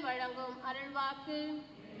ஆண்டவர் வழங்கும் அருள்வாக்கு.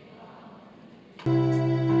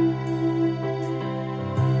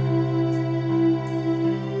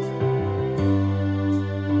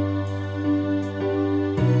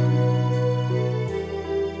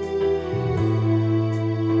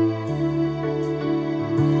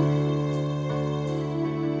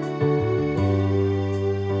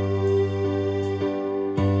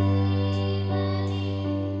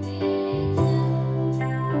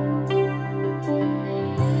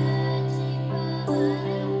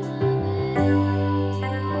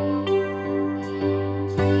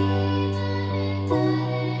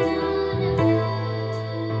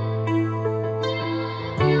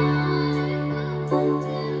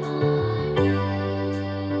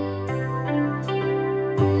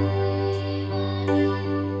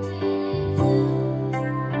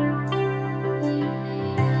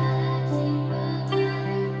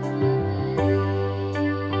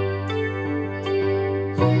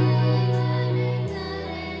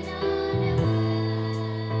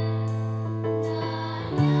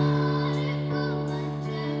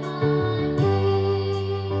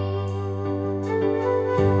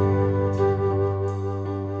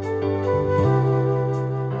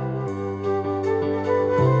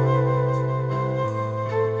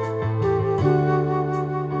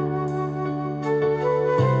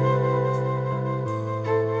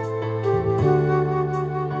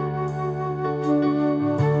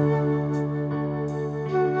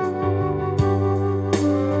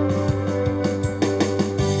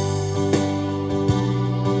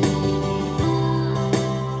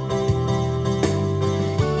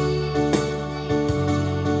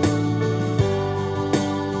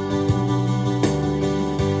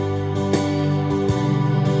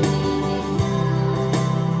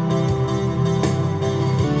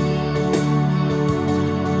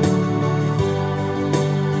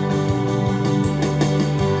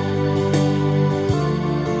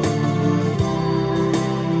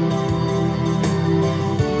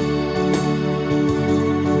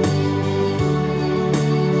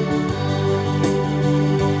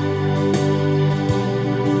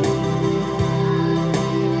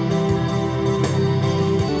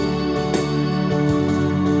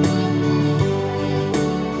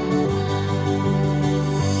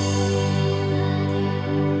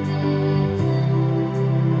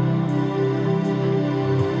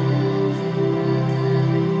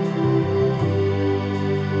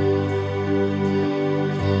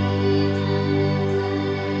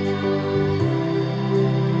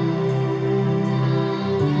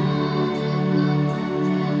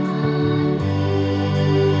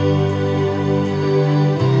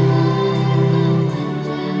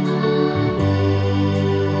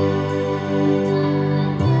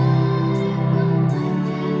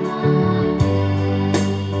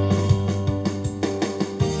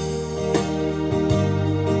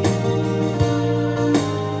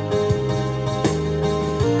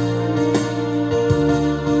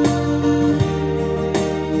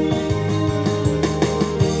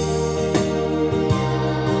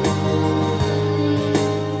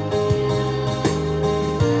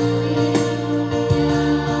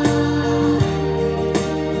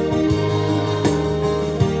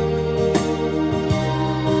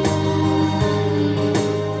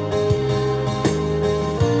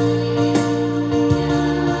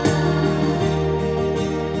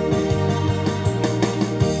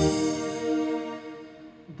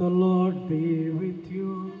 Lord be with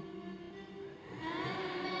you.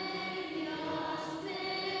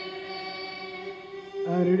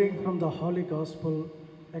 A reading from the Holy Gospel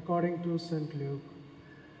according to St. Luke.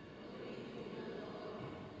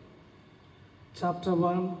 Chapter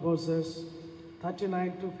 1, verses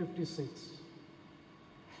 39 to 56.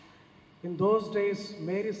 In those days,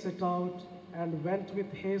 Mary set out and went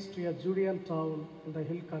with haste to a Judean town in the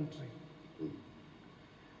hill country,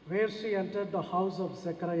 where she entered the house of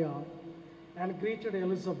Zechariah and greeted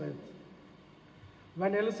Elizabeth.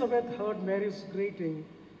 When Elizabeth heard Mary's greeting,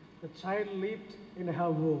 the child leaped in her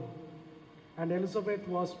womb, and Elizabeth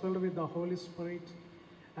was filled with the Holy Spirit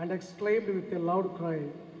and exclaimed with a loud cry,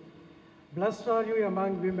 "Blessed are you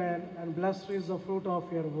among women, and blessed is the fruit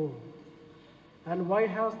of your womb. And why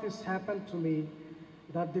has this happened to me,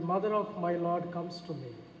 that the mother of my Lord comes to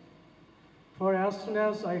me? For as soon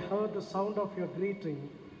as I heard the sound of your greeting,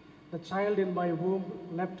 the child in my womb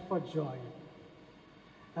leapt for joy.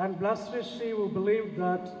 And blessed is she who believed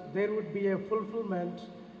that there would be a fulfillment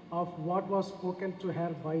of what was spoken to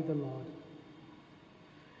her by the Lord."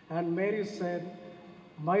 And Mary said,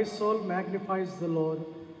 "My soul magnifies the Lord,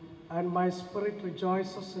 and my spirit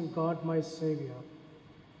rejoices in God my Savior.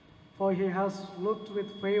 For he has looked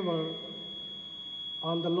with favor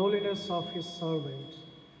on the lowliness of his servant.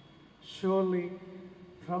 Surely,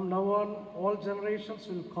 from now on, all generations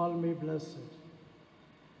will call me blessed.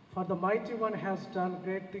 For the Mighty One has done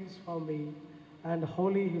great things for me, and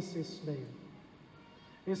holy is his name.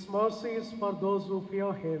 His mercy is for those who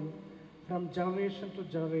fear him from generation to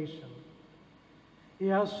generation. He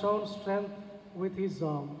has shown strength with his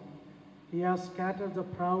arm. He has scattered the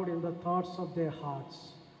proud in the thoughts of their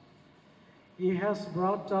hearts. He has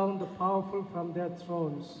brought down the powerful from their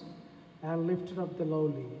thrones and lifted up the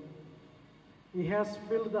lowly. He has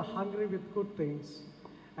filled the hungry with good things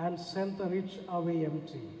and sent the rich away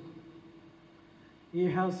empty. He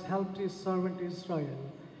has helped his servant Israel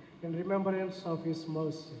in remembrance of his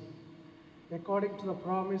mercy, according to the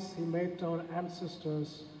promise he made to our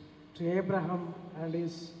ancestors, to Abraham and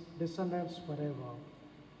his descendants forever."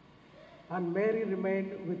 And Mary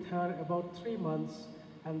remained with her about 3 months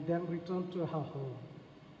and then returned to her home.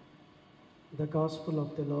 The Gospel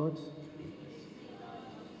of the Lord.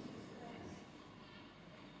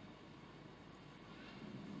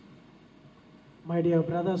 My dear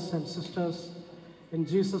brothers and sisters in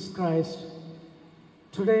Jesus Christ,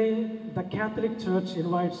 today the Catholic Church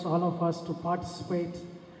invites all of us to participate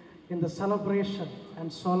in the celebration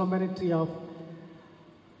and solemnity of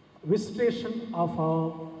visitation of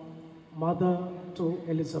our mother to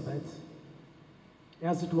Elizabeth.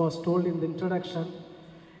 As it was told in the introduction,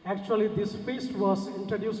 actually this feast was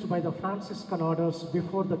introduced by the Franciscan orders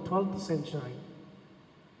before the 12th century.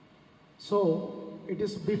 So it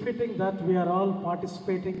is befitting that we are all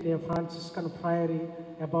participating in a Franciscan friary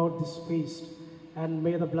about this feast, and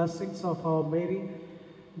may the blessings of our Mary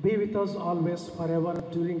be with us always forever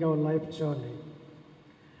during our life journey.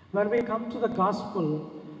 When we come to the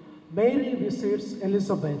Gospel, Mary visits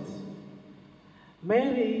Elizabeth.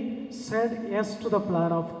 Mary said yes to the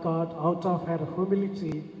plan of God out of her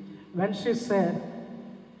humility when she said,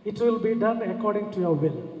 "It will be done according to your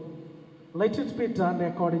will. Let it be done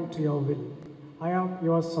according to your will. I am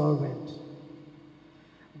your servant."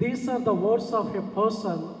 These are the words of a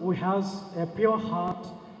person who has a pure heart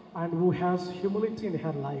and who has humility in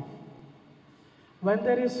her life. When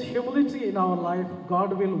there is humility in our life,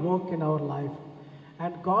 God will work in our life,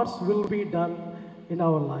 and God's will be done in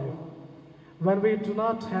our life. When we do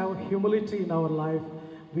not have humility in our life,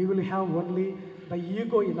 we will have only the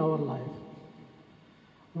ego in our life.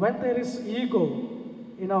 When there is ego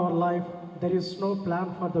in our life, there is no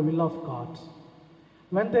plan for the will of God.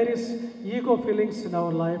 When there is ego feelings in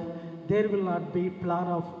our life, there will not be plan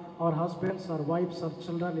of our husbands or wives or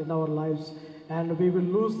children in our lives, and we will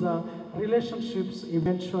lose the relationships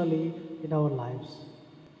eventually in our lives.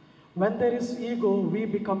 When there is ego, we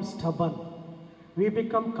become stubborn. We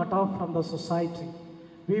become cut off from the society.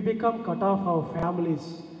 We become cut off our families,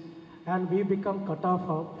 and we become cut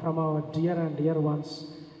off from our dear and dear ones,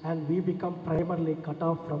 and we become primarily cut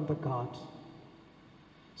off from the God.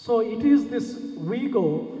 So it is this ego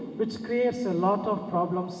which creates a lot of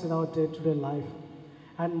problems in our day-to-day life.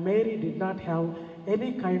 And Mary did not have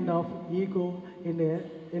any kind of ego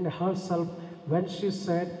in herself when she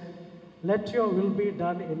said, "Let your will be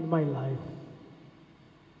done in my life."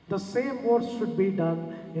 The same words should be done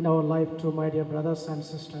in our life too, my dear brothers and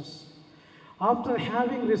sisters. After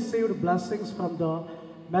having received blessings from the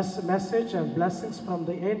message and blessings from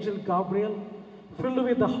the angel Gabriel, filled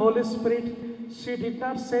with the Holy Spirit, she did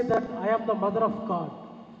not say that I am the mother of God,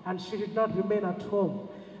 and she did not remain at home,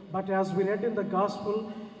 but as we read in the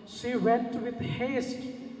Gospel, she went with haste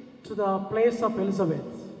to the place of Elizabeth.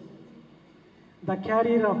 The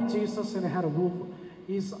carrier of Jesus in her womb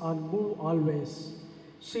is on move always.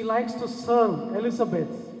 She likes to serve Elizabeth.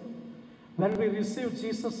 When we receive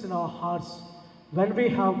Jesus in our hearts, when we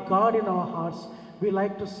have God in our hearts, we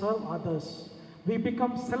like to serve others. We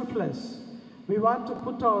become selfless. We want to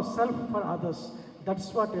put ourselves for others.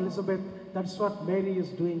 That's what Elizabeth, that's what Mary is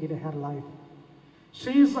doing in her life.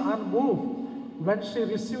 She is unmoved when she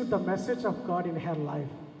received the message of God in her life.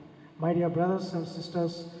 My dear brothers and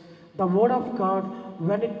sisters, the Word of God,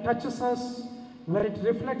 when it touches us, when it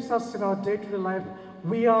reflects us in our day-to-day life,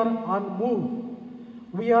 we are unmoved.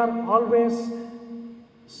 We are always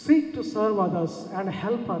seek to serve others and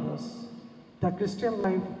help others. The Christian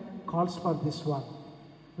life calls for this one.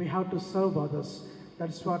 We have to serve others.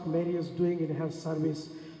 That's what Mary is doing in her service.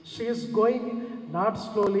 She is going not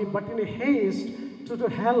slowly but in haste to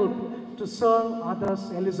help to serve others,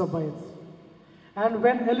 Elizabeth. And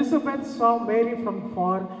when Elizabeth saw Mary from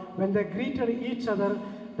far, when they greeted each other,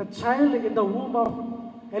 the child in the womb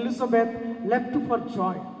of Elizabeth leapt for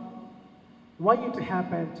joy. Why it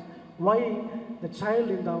happened? Why the child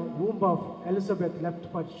in the womb of Elizabeth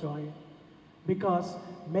leapt for joy? Because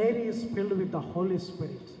Mary is filled with the Holy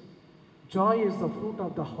Spirit. Joy is the fruit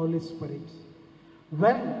of the Holy Spirit.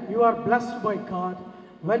 When you are blessed by God,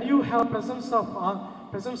 when you have presence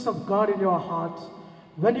of God in your heart,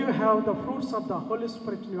 when you have the fruits of the Holy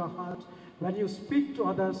Spirit in your heart, when you speak to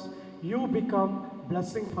others, you become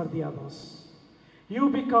blessing for the others. You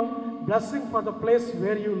become blessing for the place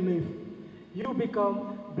where you live. You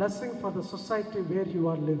become blessing for the society where you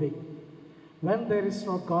are living. When there is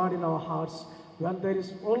no God in our hearts, when there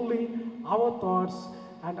is only our thoughts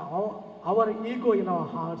and our ego in our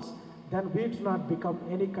hearts, then we do not become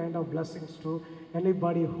any kind of blessings to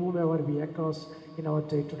anybody, whomever we across in our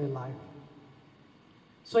day-to-day life.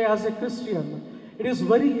 So as a Christian, it is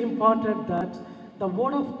very important that the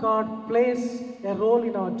Word of God plays a role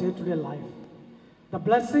in our day-to-day life. The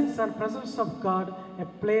blessings and presence of God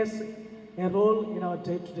plays a role in our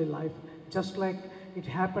day-to-day life, just like it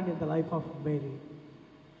happened in the life of Mary.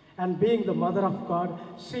 And being the mother of God,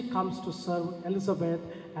 she comes to serve Elizabeth,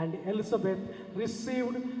 and Elizabeth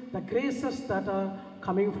received the graces that are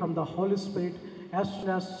coming from the Holy Spirit as soon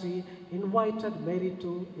as she invited Mary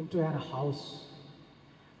into her house.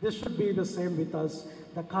 This should be the same with us.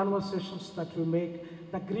 The conversations that we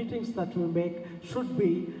make, the greetings that we make should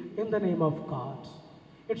be in the name of God.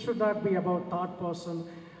 It should not be about third person,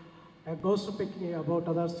 gossiping about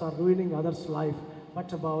others or ruining others' life,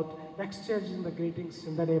 but about exchanging the greetings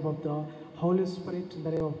in the name of the Holy Spirit, in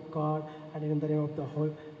the name of God, and in the name of the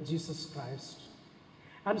whole Jesus Christ.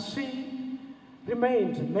 And she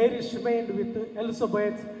remained, Mary remained with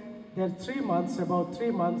Elizabeth there 3 months, about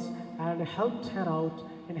 3 months, and helped her out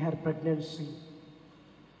in her pregnancy.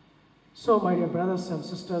 So, my dear brothers and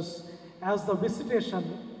sisters, as the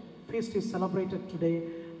visitation feast is celebrated today,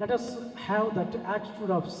 let us have that attitude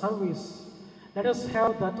of service. Let us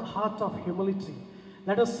have that heart of humility.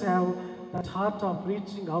 Let us have that heart of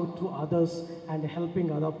reaching out to others and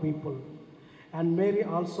helping other people. And Mary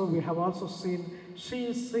also, we have also seen, she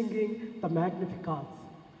is singing the Magnificat.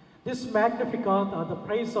 This Magnificat, or the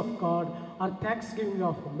praise of God, or thanksgiving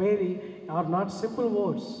of Mary, are not simple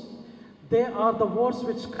words. They are the words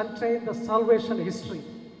which contain the salvation history,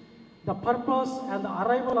 the purpose and the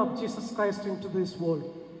arrival of Jesus Christ into this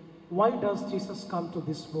world. Why does Jesus come to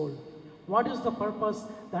this world? What is the purpose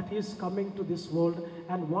that he is coming to this world,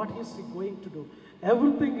 and what is he going to do?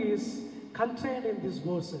 Everything is contained in these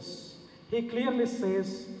verses. He clearly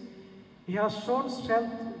says, he has shown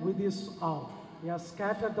strength with his arm. He has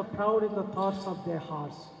scattered the proud in the thoughts of their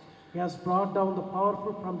hearts. He has brought down the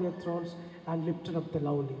powerful from their thrones and lifted up the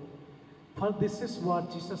lowly. For this is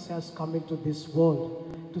what Jesus has come into this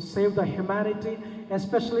world, to save the humanity,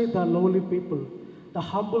 especially the lowly people, the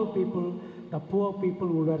humble people, the poor people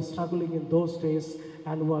who were struggling in those days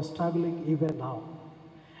and who are struggling even now.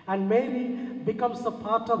 And Mary becomes the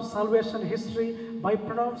part of salvation history by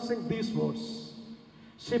pronouncing these words.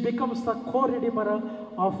 She becomes the co-redeemer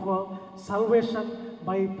of salvation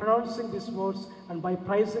by pronouncing these words and by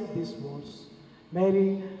praising these words.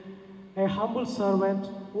 Mary, a humble servant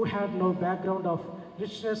who had no background of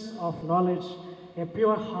richness of knowledge, a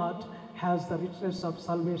pure heart, has the richness of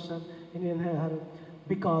salvation in her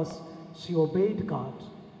because she obeyed God,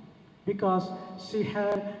 because she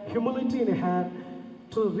had humility in her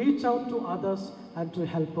to reach out to others and to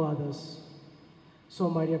help others. So,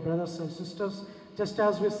 my dear brothers and sisters, just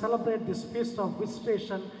as we celebrate this feast of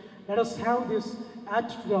visitation, let us have this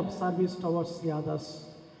attitude of service towards the others.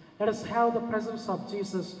 Let us have the presence of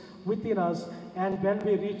Jesus within us, and when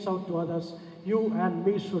we reach out to others, you and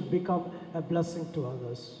me should become a blessing to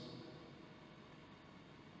others.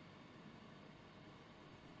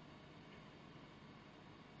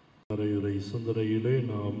 அரையுரை சிந்தனையிலே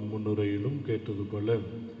நாம் முன்னுரையிலும் கேட்டது போல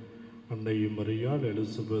அன்னை மரியாள்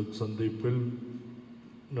Elizabeth சந்திப்பில்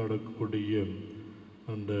நடக்கக்கூடிய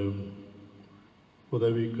அந்த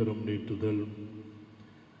உதவிக்கரம் நீட்டுதல்,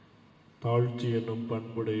 தாழ்ச்சி என்னும்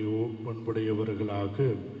பண்புடையவர்களாக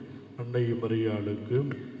அன்னை மரியாளுக்கு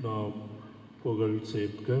நாம் புகழ்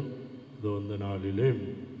சேர்க்க இது அந்த நாளிலே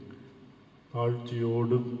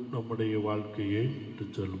தாழ்ச்சியோடு நம்முடைய வாழ்க்கையை விட்டு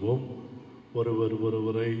செல்வோம்.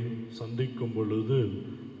 ஒருவரை சந்திக்கும் பொழுது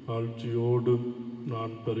தாழ்ச்சியோடு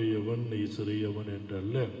நான் பெரியவன் நீ சிறியவன்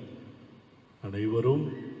என்றல்ல, அனைவரும்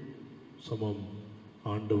சமம்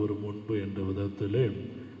ஆண்டவர் முன்பு என்ற விதத்திலே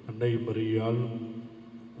அன்னை மரியாள்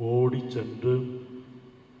ஓடி சென்று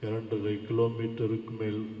 2.5 கிலோமீட்டருக்கு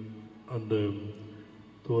மேல் அந்த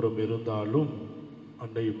தூரம் இருந்தாலும்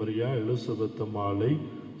அன்னை மரியாள் எலிசபெத் அம்மாளை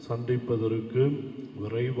சந்திப்பதற்கு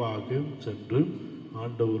விரைவாக சென்று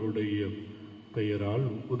ஆண்டவருடைய பெயரால்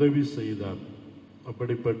உதவி செய்தார்.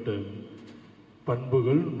 அப்படிப்பட்ட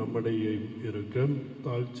பண்புகள் நம்முடைய இருக்க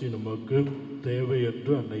தாழ்ச்சி நமக்கு தேவை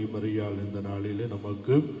என்று அன்னை மரியாள் இந்த நாளிலே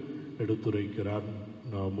நமக்கு எடுத்துரைக்கிறார்.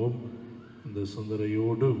 நாமும் இந்த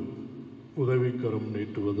சிந்தனையோடு உதவிக்கரம்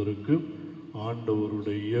நீட்டுவதற்கு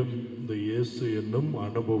ஆண்டவருடைய இந்த இயேசு என்னும்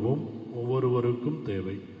அனுபவம் ஒவ்வொருவருக்கும்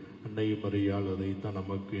தேவை. அன்னை மரியாள் அதைத்தான்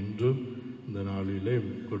நமக்கு இன்று இந்த நாளிலே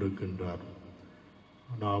கொடுக்கின்றார்.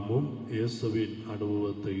 நாமும் இயேசுவின்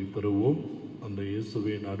அனுபவத்தை பெறுவோம். அந்த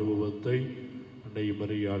இயேசுவின் அனுபவத்தை அன்னை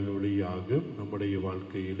மரியாள் வழியாக நம்முடைய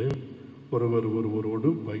வாழ்க்கையிலே ஒருவரோடு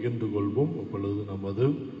பகிர்ந்து கொள்வோம். அப்பொழுது நமது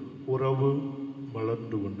உறவு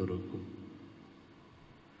மலர்ந்து கொண்டிருக்கும்.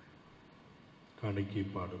 காணிக்கை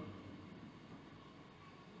பாடும்.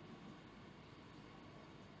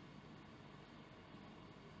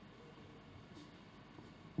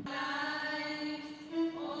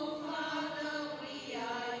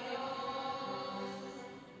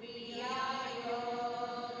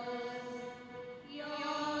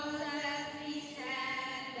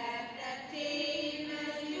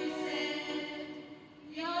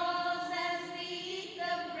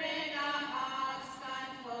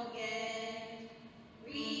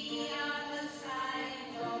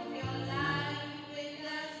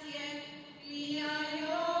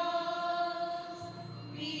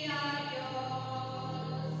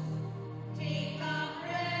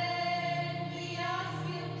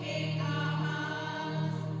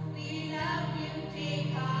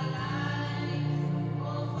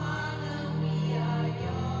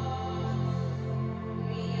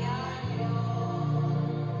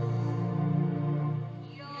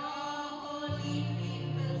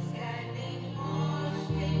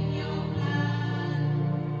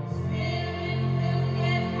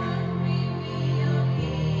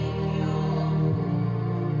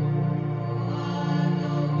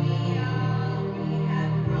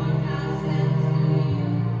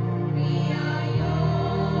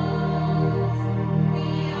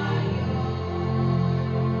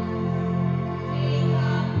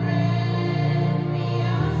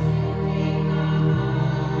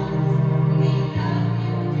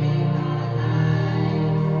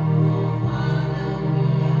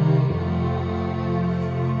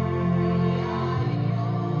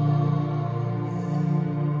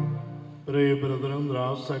 Pray, brethren, that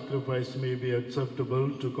our sacrifice may be acceptable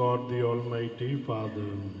to God the Almighty Father.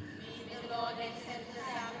 May the Lord accept the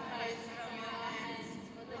sacrifice from your hands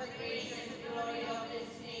for the praise and glory of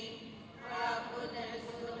His name, for our good and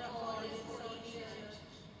the good of all His holy church.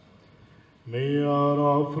 May our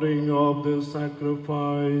offering of this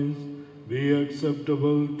sacrifice be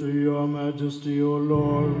acceptable to your majesty, O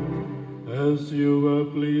Lord, as you were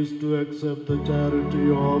pleased to accept the charity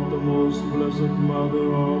of the most blessed Mother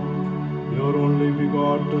of your only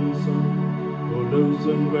begotten Son, who lives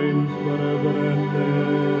and reigns forever and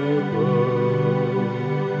ever.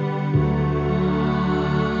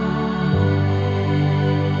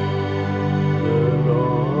 The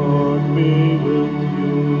Lord be with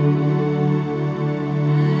you.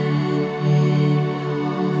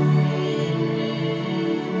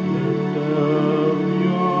 Lift up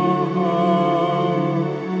your heart.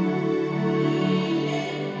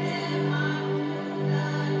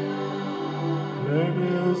 Let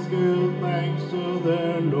us give thanks to the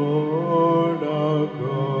Lord our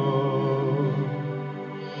God.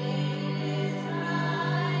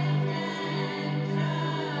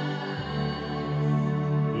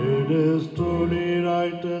 It is truly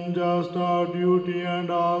right and just, our duty and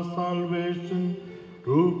our salvation, to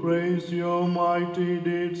to praise your mighty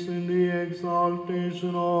deeds in the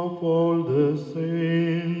exaltation of all the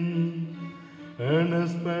saints, and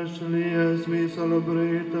especially as we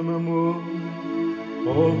celebrate the memorial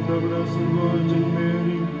of the Blessed Virgin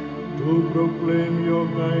Mary, to proclaim your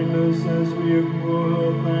kindness as we echo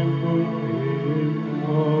her thankful hymn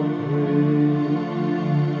of praise.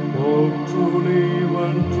 For truly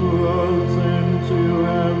even to us since you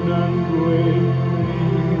have done great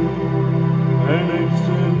things, and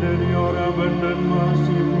extended your abundant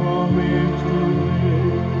mercy from age to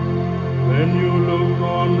age. When you look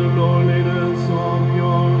on the lowliness of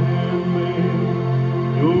your handmaid,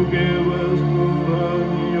 you gave us through her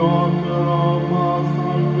the author of our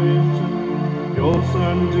salvation, your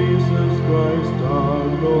Son Jesus Christ our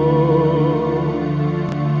Lord.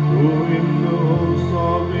 Through him the host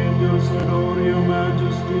of angels adore your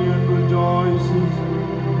majesty and rejoices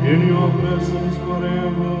in your presence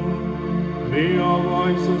forever. May our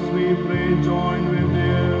voices, we pray, join with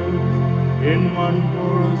theirs in one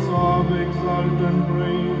chorus of exultant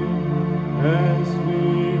praise as we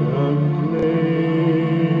acclaim.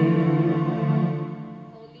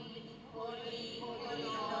 Holy, holy, holy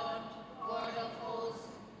Lord, God of hosts,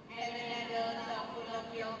 heaven and earth are full of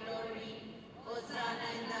your glory. Hosanna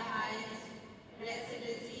in the highest. Blessed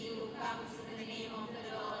is he who comes in the name of the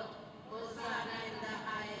Lord. Hosanna in the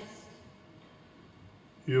highest.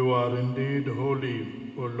 You are indeed holy,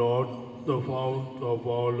 O Lord, the fount of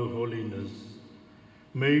all holiness.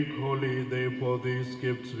 Make holy, therefore, these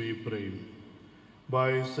gifts, we pray,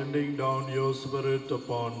 by sending down your Spirit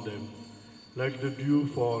upon them, like the dew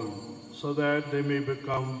fall, so that they may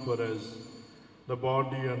become for us the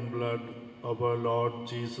body and blood of our Lord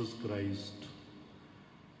Jesus Christ.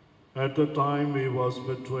 At the time he was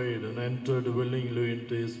betrayed and entered willingly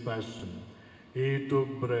into his passion, he took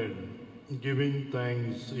bread. Giving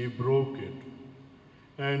thanks, he broke it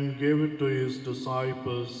and gave it to his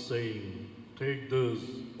disciples, saying, "Take this,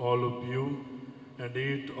 all of you, and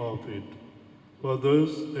eat of it, for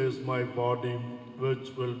this is my body,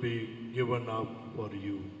 which will be given up for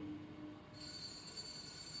you."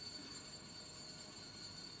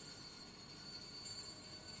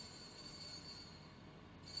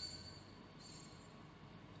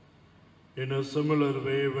 In a similar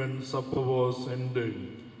way, when supper was ended,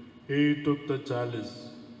 he took the chalice,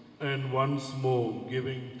 and once more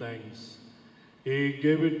giving thanks, he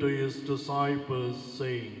gave it to his disciples,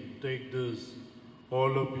 saying, "Take this,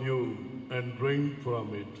 all of you, and drink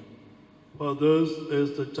from it. For this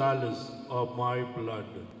is the chalice of my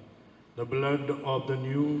blood, the blood of the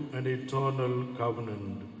new and eternal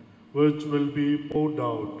covenant, which will be poured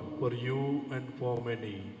out for you and for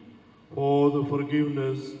many, for the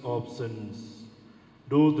forgiveness of sins.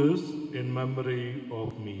 Do this in memory of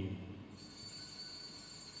me."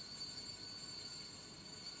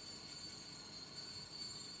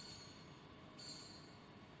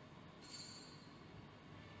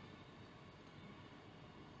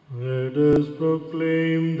 Let us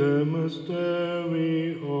proclaim the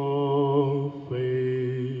mystery of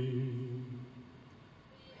faith.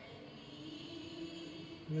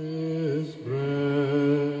 His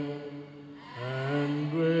bread and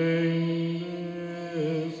drink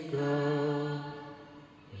this cup,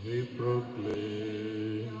 we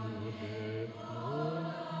proclaim that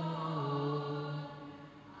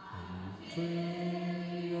until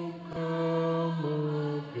you come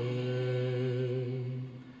again.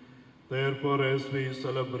 Therefore, as we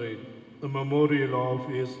celebrate the memorial of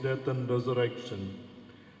his death and resurrection,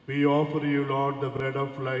 we offer you, Lord, the bread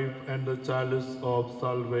of life and the chalice of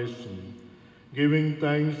salvation, giving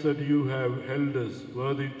thanks that you have held us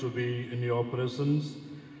worthy to be in your presence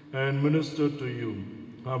and minister to you.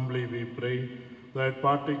 Humbly we pray that,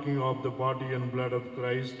 partaking of the body and blood of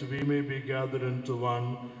Christ, we may be gathered into one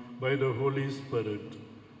by the Holy Spirit.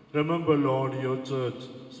 Remember, Lord, your church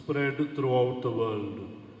spread throughout the world,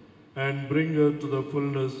 and bring her to the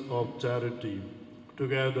fullness of charity,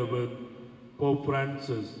 together with Pope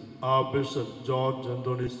Francis, our Bishop George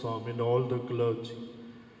Anthony, and all the clergy.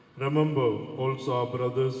 Remember also our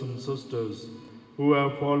brothers and sisters who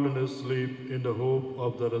have fallen asleep in the hope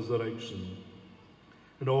of the resurrection,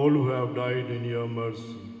 and all who have died in your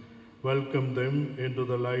mercy. Welcome them into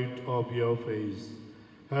the light of your face.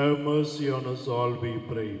 Have mercy on us all, we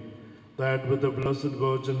pray, that with the Blessed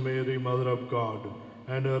Virgin Mary, Mother of God,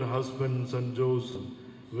 and her husband St. Joseph,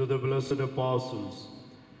 with the blessed apostles,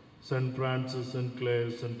 St. Francis and Clare,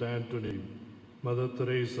 St. Anthony, Mother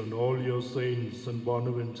Teresa, and all your saints, St.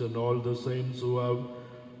 Bonaventure, and all the saints who have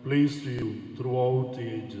pleased you throughout the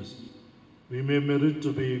ages, we may merit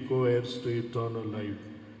to be co-heirs to eternal life,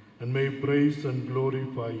 and may praise and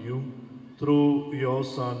glorify you through your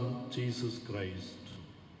Son, Jesus Christ.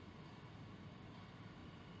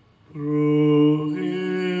 Through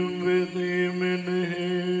him, with him,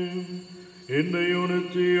 in the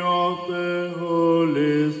unity of the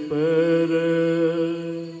Holy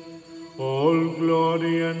Spirit, all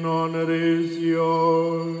glory and honor is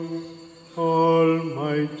yours,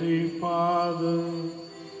 Almighty Father,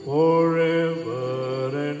 forever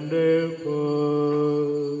and ever.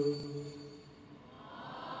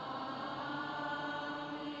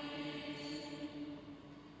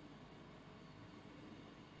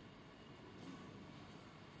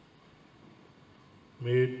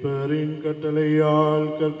 மீட்பரின் கட்டளையால்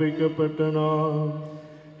கற்பிக்கப்பட்ட நாம்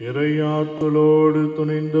இறையாற்றலோடு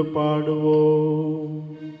துணிந்து பாடுவோம்.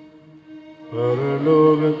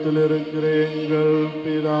 பரலோகத்தில் இருக்கிற எங்கள்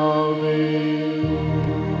பிதாவே,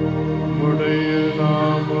 உம்முடைய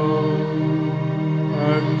நாமம்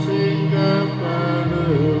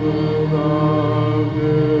அர்ச்சிக்கப்படுவதாக.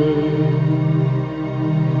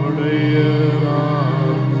 உம்முடைய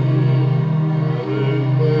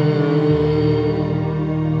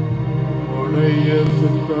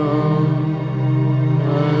சித்தம்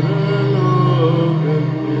பரலோகத்தில்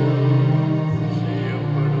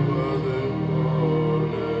செய்யப்படுவது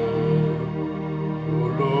போல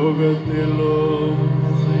உலோகத்திலும்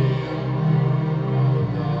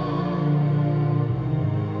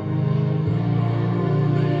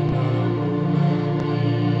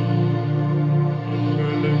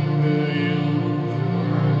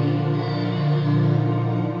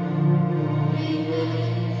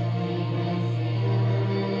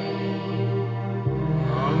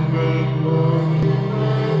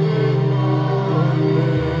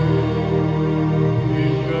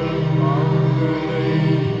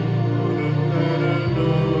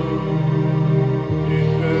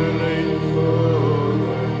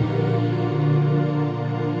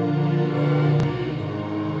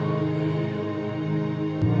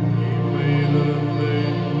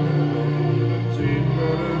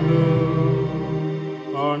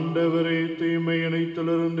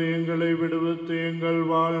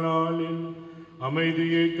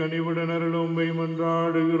அமைதியை கனிவுடன் அருளும்பை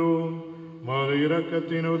மன்றாடுகிறோம். மது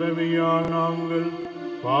இரக்கத்தின் உதவியால் நாங்கள்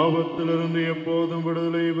பாவத்திலிருந்து எப்போதும்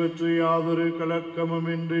விடுதலை பெற்று யாதொரு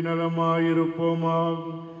கலக்கமுமின்றி நலமாயிருப்போமாக.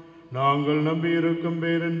 நாங்கள் நம்பியிருக்கும்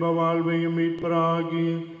பேரின்ப வாழ்வையும் மீட்பராகி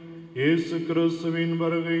இயேசு கிறிஸ்துவின்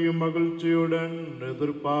வருகையும் மகிழ்ச்சியுடன்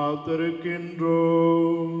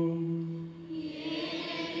எதிர்பார்த்திருக்கின்றோம்.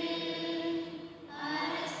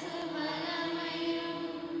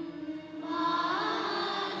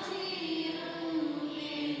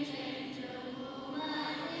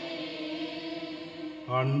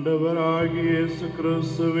 ஆண்டவராகிய இயேசு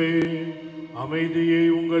கிறிஸ்துவே, அமைதியை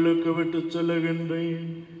உங்களுக்கு விட்டுச் செல்லுகின்றேன்,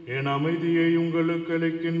 என் அமைதியை உங்களுக்கு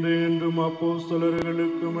அளிக்கின்றேன் என்றும்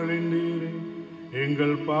அப்போஸ்தலர்களுக்கு அளித்தீரே.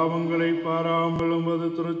 எங்கள் பாவங்களை பாராமல் உமது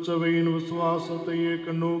திருச்சபையின் விசுவாசத்தையே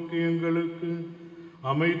கண்ணோக்கி எங்களுக்கு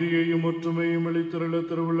அமைதியையும் ஒற்றுமையும் அளித்திருள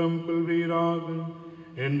திருவுளம் கொள்வீராக.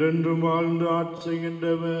 என்றென்றும் வாழ்ந்து ஆட்சி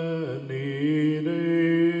செய்கின்றவர் நீரே.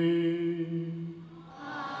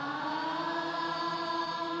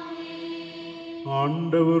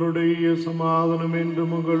 ஆண்டவருடைய சமாதானம் என்று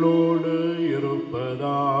உங்களோடு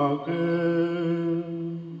இருப்பதாக.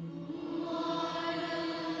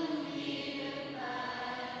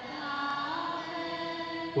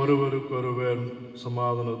 ஒருவருக்கொருவர்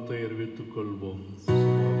சமாதானத்தை அறிவித்துக் கொள்வோம்.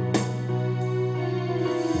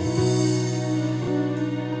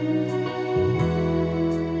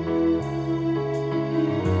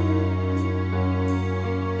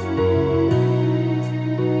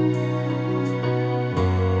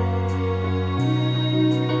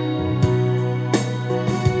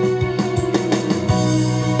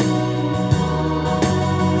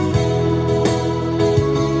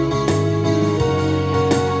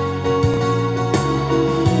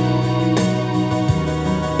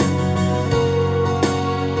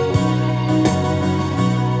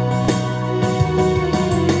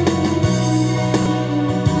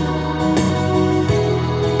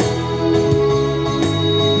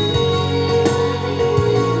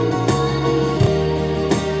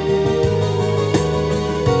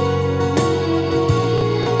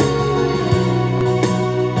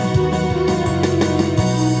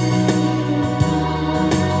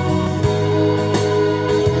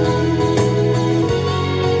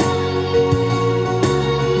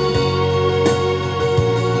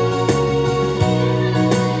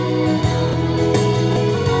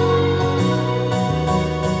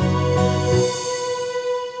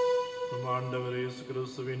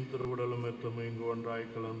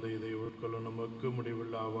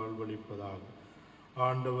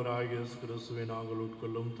 ஆண்டவராகிய இயேசு கிறிஸ்துவை நாங்கள்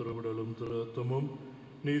உட்கொள்ளும் திருவிடலும் திருத்தமும்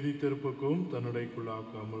நீதி திருப்புக்கும்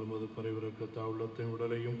தன்னுடைக்குள்ளாக்காமல் மது பரிவிறக்கத்த உள்ளத்தையும்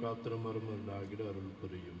உடலையும் காத்திரம் மருமருளாகிட அருள்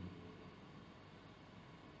புரியும்.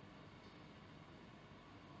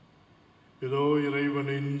 இதோ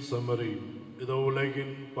இறைவனின் சமரி, இதோ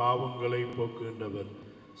உலகின் பாவங்களை போக்குகின்றவர்.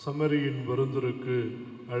 சமரியின் விருந்திற்கு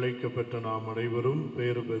அழைக்கப்பட்ட நாம் அனைவரும்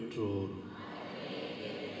பேறு பெற்றோர்.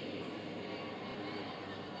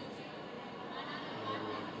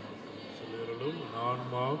 சிலரிலும்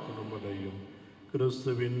ஆன்மா குணமடையும்.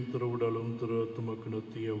 கிறிஸ்துவின் திருவுடலும் திருத்துமக்கு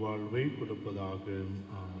நித்திய வாழ்வை கொடுப்பதாக.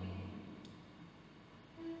 ஆமென்.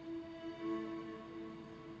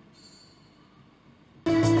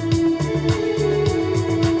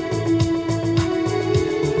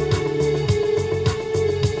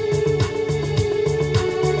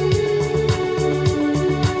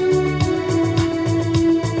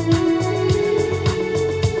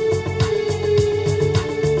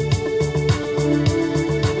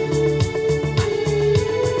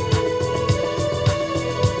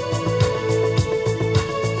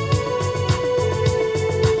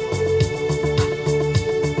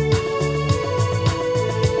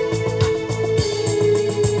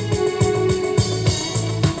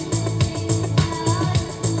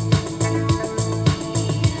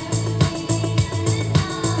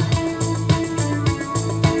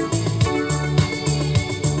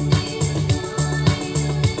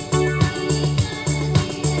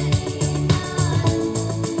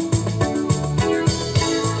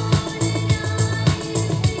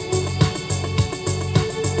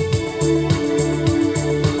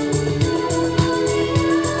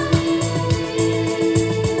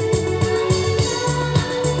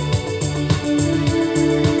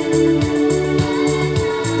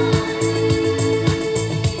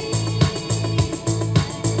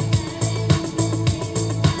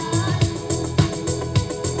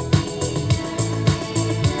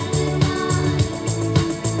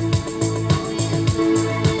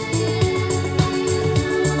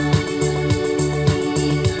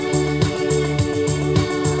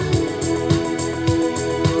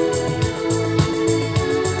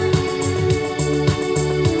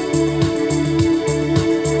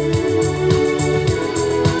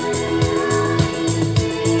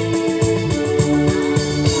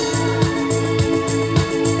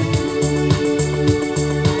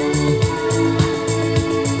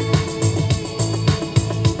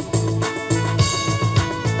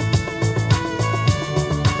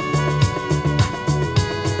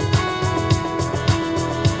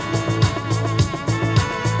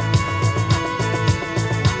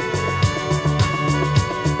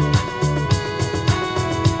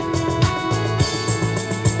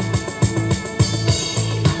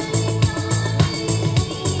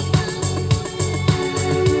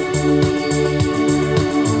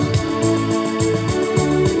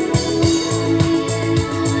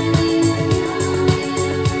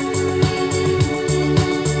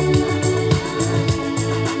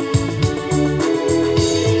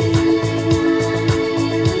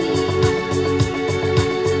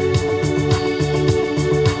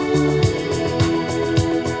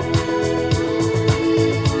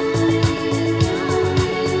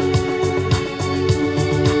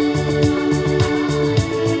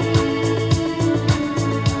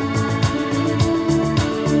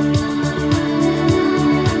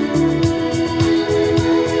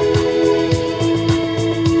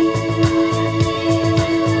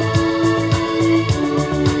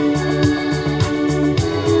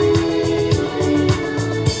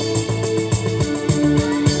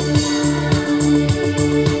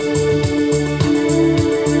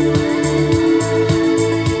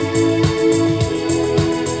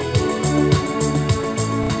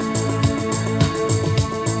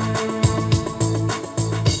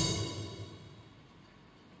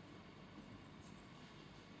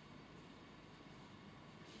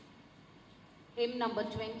 Hymn number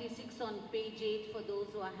 26 on page 8 for those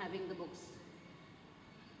who are having the books.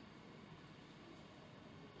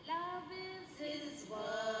 Love is His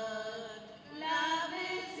word, love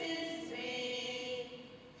is His way,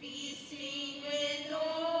 feasting with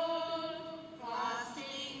all,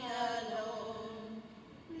 fasting alone,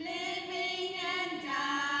 living and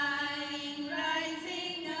dying,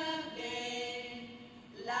 rising again.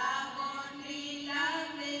 Love only,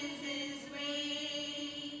 love is His way.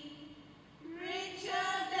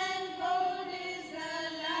 Richer than gold is the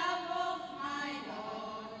love of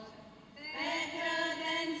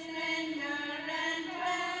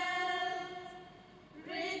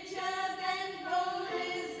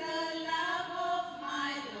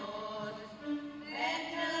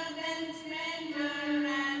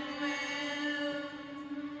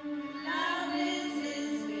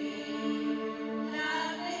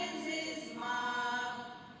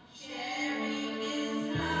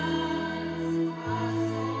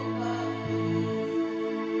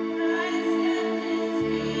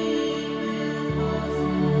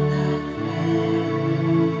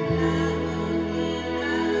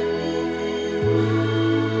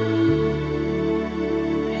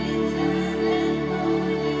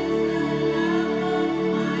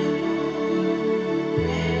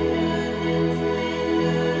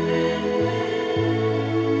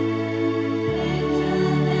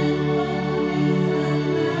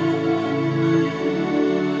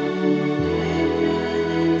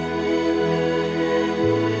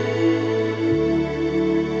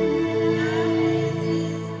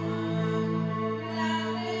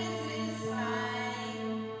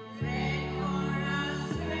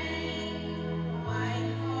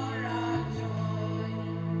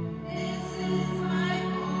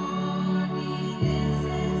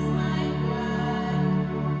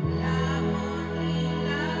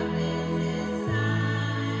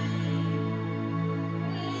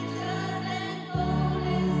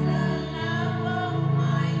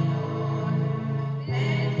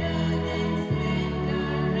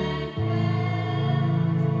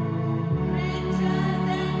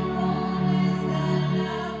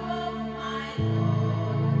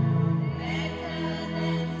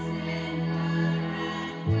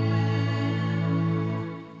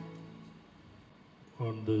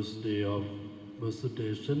this day of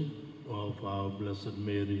visitation of our Blessed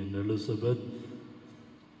Mary and Elizabeth.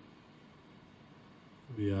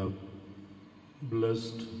 We have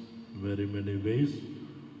blessed very many ways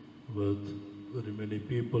with very many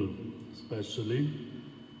people, especially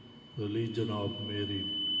the Legion of Mary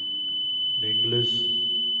in English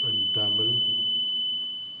and Tamil.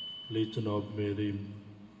 Legion of Mary,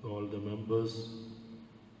 all the members,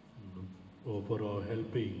 for our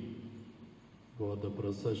helping for the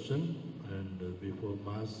procession and before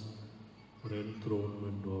Mass, for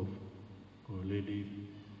enthronement of Our Lady,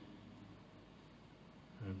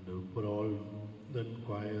 and for all the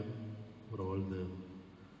choir, for all the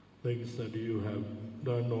things that you have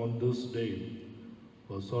done on this day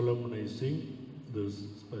for solemnizing this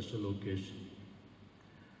special occasion.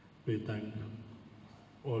 We thank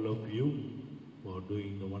all of you for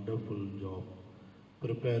doing a wonderful job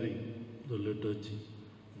preparing the liturgy,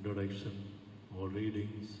 introduction, all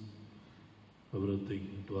readings, everything.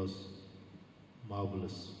 It was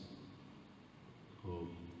marvelous. So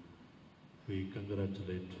we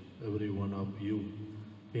congratulate every one of you.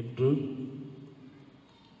 இன்று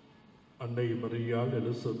அன்னை மரியாள்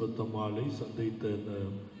Elizabeth அம்மாளை சந்தித்த இந்த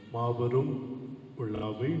மாபெரும்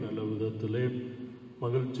விழாவை நல்ல விதத்திலே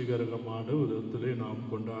மகிழ்ச்சிகரமான விதத்திலே நாம்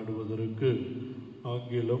கொண்டாடுவதற்கு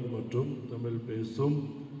ஆங்கிலம் மற்றும் தமிழ் பேசும்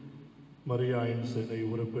மரியாயின் சேனை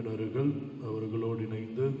உறுப்பினர்கள், அவர்களோடு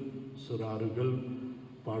இணைந்து சிறார்கள்,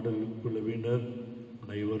 பாடல் குழுவினர்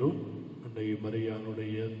அனைவரும் அன்னை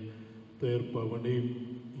மரியானுடைய தேர்ப்பவனி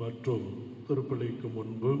மற்றும் திருப்பலிக்கு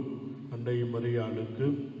முன்பு அன்னை மரியாளுக்கு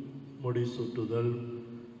முடிசூட்டுதல்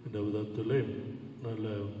என்ற விதத்திலே நல்ல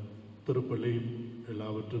திருப்பலி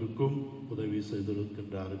எல்லாவற்றிற்கும் உதவி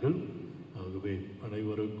செய்திருக்கின்றார்கள். ஆகவே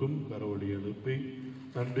அனைவருக்கும் கரவொலி எழுப்பி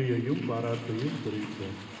நன்றியையும் பாராட்டையும்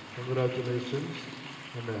தெரிவித்தோம். கங்க்ராச்சுலேஷன்ஸ்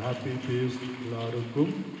அண்ட் ஹாப்பி பீஸ்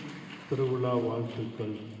எல்லாருக்கும் திருவிழா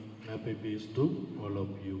வாழ்த்துக்கள். Happy piece to all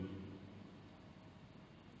of you.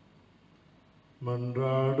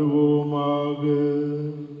 மன்றாடுவோமாக.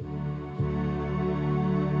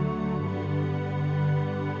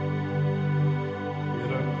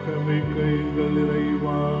 இரக்கமிக்க எங்கள்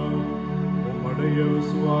இறைவா, உம்முடைய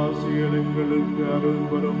விசுவாசிகள் எங்களுக்கு அருள்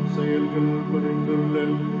வரும் செயல்கள் புரிந்துள்ள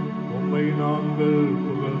உம்மை நாங்கள்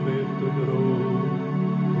புகழ்ந்தேத்துகிறோம்.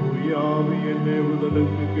 தூயாவியின்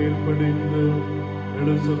ஏவுதலுக்கு கீழ்ப்படிந்து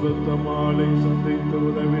எலிசபெத் அம்மாளை சந்தித்து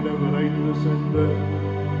உதவிட விரைந்து சென்ற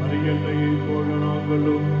மரியன்னையை போல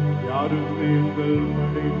நாங்களும் யாருக்கு எங்கள்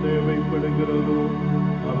பணி தேவைப்படுகிறதோ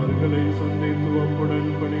அவர்களை சந்தித்து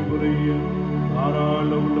ஒப்புடன் பணிபுரிய தாராள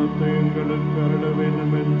உள்ளத்தை எங்களுக்கு அருள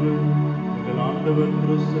வேண்டும் என்று எங்கள் ஆண்டவர்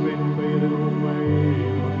கிறிஸ்துவின் பெயரில் உம்மை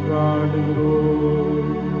மன்றாடுகிறோம்.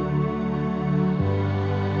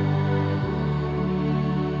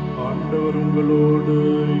 ஆண்டவர் உங்களோடு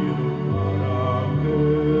இருப்பாராக.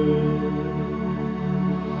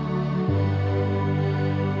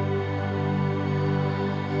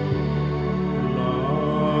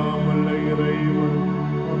 எல்லாம் வல்ல இறைவன்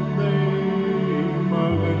தந்தை,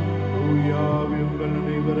 மகன், தூயாவி உங்கள்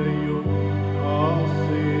அனைவரையும்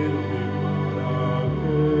ஆசீர்வதிப்பாராக.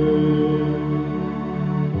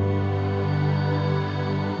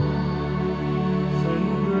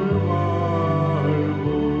 சென்று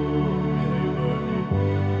வாழ்வோம் இறைவனின்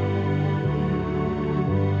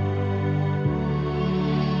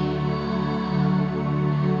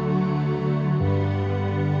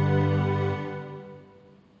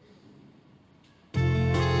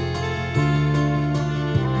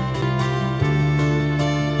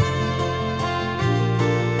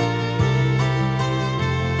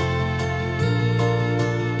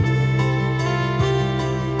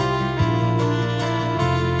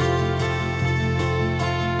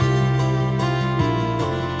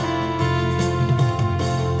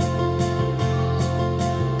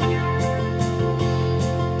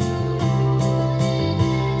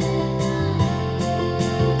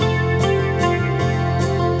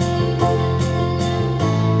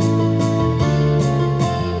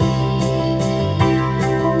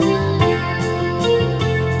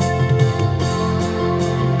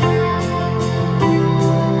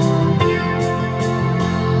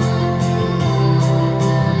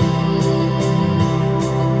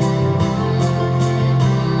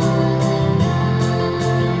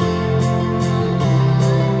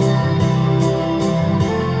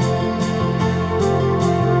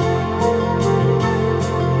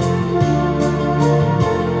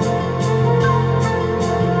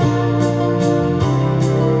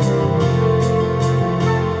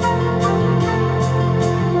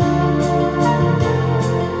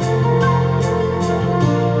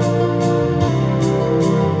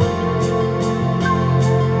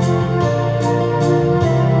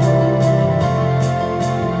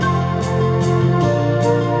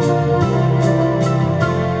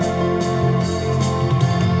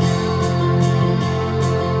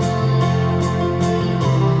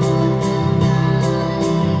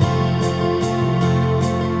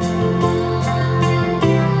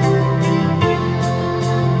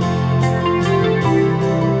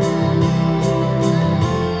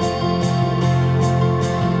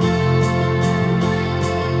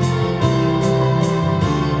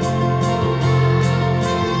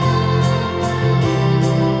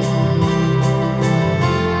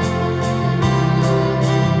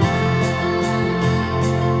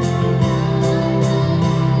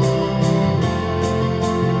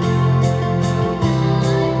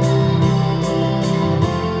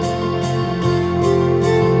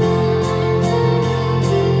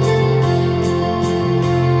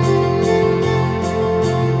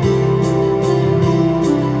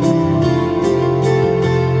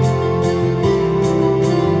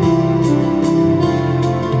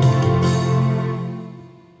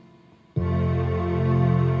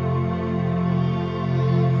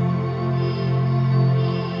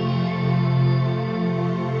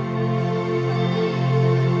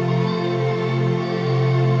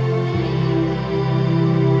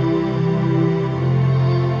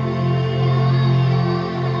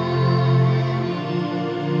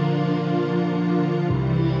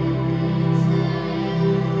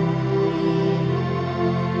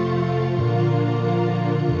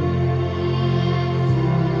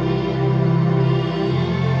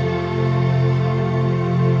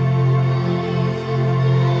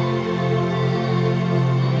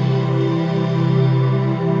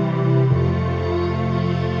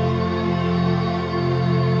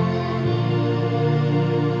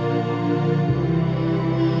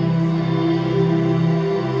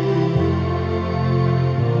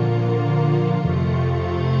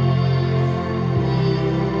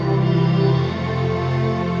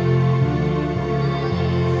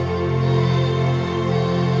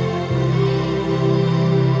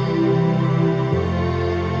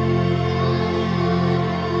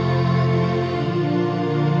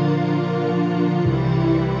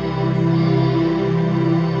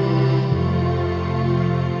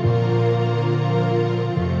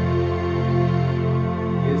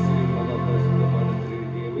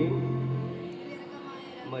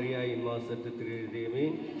மாசத்து திருதயமே,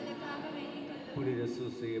 புனித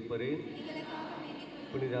சூசையப்பரே,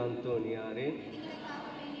 புனித அந்தோனியாரே,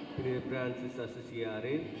 புனித பிரான்சிஸ்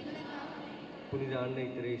அசிசியாரே, புனித அன்னை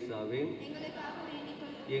தெரேசாவே,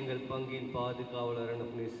 எங்கள் பங்கின் பாதுகாவலரான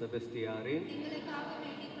புனித செபஸ்தியாரே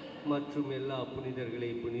மற்றும் எல்லா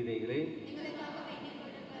புனிதர்களே புனிதைகளே,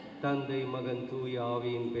 தந்தை மகன் தூய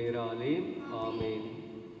ஆவியின் பெயராலே ஆமென்.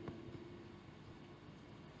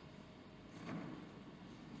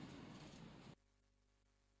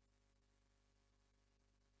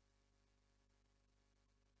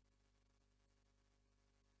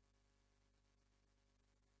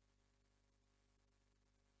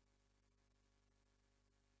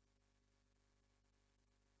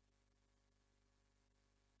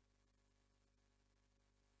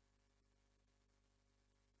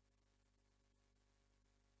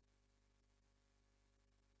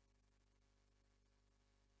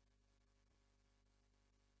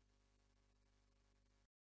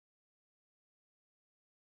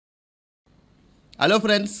 ஹலோ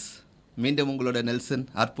ஃப்ரெண்ட்ஸ், மீண்டும் உங்களோட நெல்சன்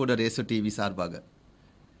அற்புத ரேசு டிவி சார்பாக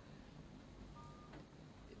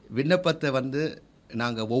விண்ணப்பத்தை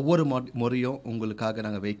நாங்கள் ஒவ்வொரு முறையும் உங்களுக்காக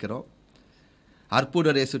நாங்கள் வைக்கிறோம்.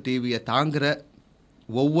 அற்புத ரேசு டிவியை தாங்குகிற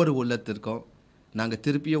ஒவ்வொரு உள்ளத்திற்கும் நாங்கள்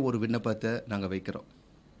திருப்பியும் ஒரு விண்ணப்பத்தை நாங்கள் வைக்கிறோம்.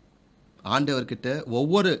 ஆண்டவர்கிட்ட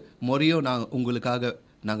ஒவ்வொரு முறையும் உங்களுக்காக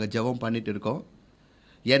நாங்கள் ஜெபம் பண்ணிட்டு இருக்கோம்.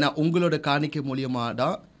 ஏன்னா உங்களோட காணிக்கை மூலியமாக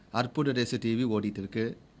தான் அற்புத ரேசு டிவி ஓடிட்டு இருக்கு.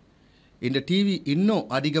 இந்த டிவி இன்னும்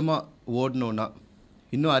அதிகமாக ஓடணுன்னா,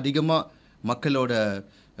 இன்னும் அதிகமாக மக்களோட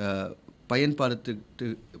பயன்பாடுத்துட்டு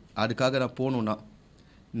அதுக்காக நான் போகணுன்னா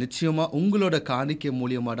நிச்சயமாக உங்களோட காணிக்கை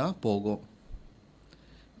மூலியமாக தான் போகும்.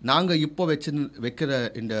 நாங்கள் இப்போ வைக்கிற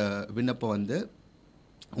இந்த விண்ணப்பம்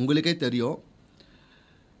உங்களுக்கே தெரியும்.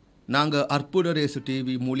 நாங்கள் அற்புத ரேசு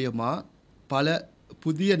டிவி மூலியமாக பல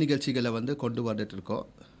புதிய நிகழ்ச்சிகளை கொண்டு வந்துட்டுருக்கோம்.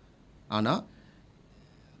 ஆனால்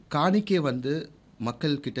காணிக்கை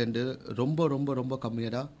மக்கள்கிட்டேருந்து ரொம்ப ரொம்ப ரொம்ப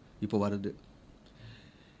கம்மியாக தான் இப்போ வருது.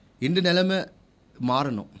 இந்த நிலைமை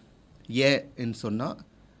மாறணும். ஏன்னு சொன்னால்,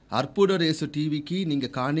 அற்புத ரேசு டிவிக்கு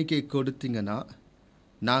நீங்கள் காணிக்கை கொடுத்தீங்கன்னா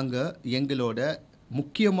நாங்கள் எங்களோட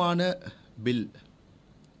முக்கியமான பில்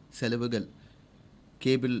செலவுகள்,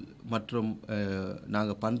 கேபிள் மற்றும்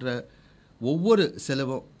நாங்கள் பண்ணுற ஒவ்வொரு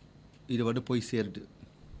செலவும் இது போய் சேருது.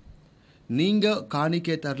 நீங்கள்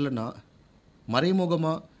காணிக்கை தரலன்னா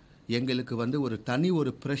மறைமுகமாக எங்களுக்கு ஒரு தனி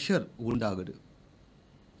ஒரு ப்ரெஷர் உண்டாகுது.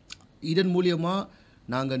 இதன் மூலியமாக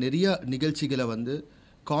நாங்கள் நிறைய நிகழ்ச்சிகளை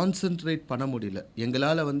கான்சென்ட்ரேட் பண்ண முடியல.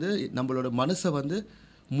 எங்களால் நம்மளோட மனசை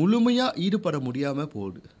முழுமையாக ஈடுபட முடியாமல்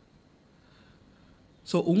போகுது.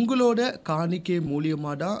 ஸோ உங்களோட காணிக்கை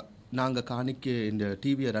மூலியமாக தான் நாங்கள் காணிக்கை இந்த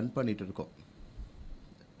டிவியை ரன் பண்ணிகிட்டு இருக்கோம்.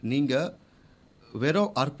 நீங்கள்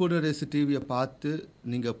வெறும் அற்புத ரேசு டிவியை பார்த்து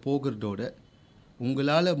நீங்கள் போகிறதோட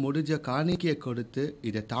உங்களால் முடிஞ்ச காணிக்கையை கொடுத்து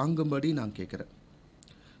இதை தாங்கும்படி நான் கேட்குறேன்.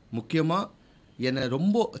 முக்கியமாக என்னை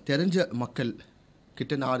ரொம்ப தெரிஞ்ச மக்கள்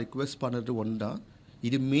கிட்ட நான் ரிக்வெஸ்ட் பண்ணுறது ஒன்று தான்.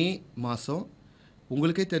 இது மே மாதம்,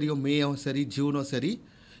 உங்களுக்கே தெரியும், மேயும் சரி ஜூனும் சரி,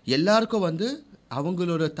 எல்லாருக்கும்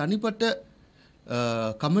அவங்களோட தனிப்பட்ட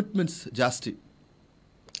கமிட்மெண்ட்ஸ் ஜாஸ்தி,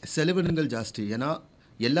 செலவினங்கள் ஜாஸ்தி. ஏன்னா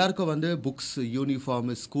எல்லாருக்கும் புக்ஸ்,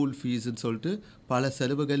 யூனிஃபார்மு, ஸ்கூல் ஃபீஸுன்னு சொல்லிட்டு பல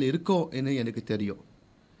செலவுகள் இருக்கும் எனக்கு தெரியும்.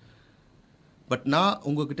 பட் நான்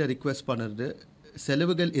உங்கள்கிட்ட ரிக்வெஸ்ட் பண்ணுறது,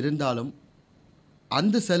 செலவுகள் இருந்தாலும்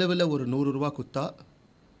அந்த செலவில் ஒரு 100 ரூபா கொடுத்தா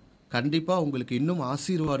கண்டிப்பாக உங்களுக்கு இன்னும்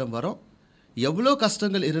ஆசீர்வாதம் வரும். எவ்வளோ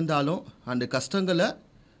கஷ்டங்கள் இருந்தாலும் அந்த கஷ்டங்களை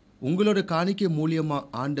உங்களோட காணிக்கை மூலியமாக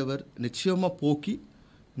ஆண்டவர் நிச்சயமாக போக்கி,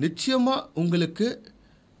 நிச்சயமாக உங்களுக்கு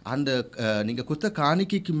அந்த நீங்கள் கொடுத்த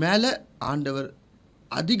காணிக்கைக்கு மேலே ஆண்டவர்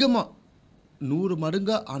அதிகமாக 100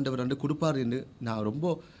 மடங்காக ஆண்டவர் கொடுப்பாருன்னு நான் ரொம்ப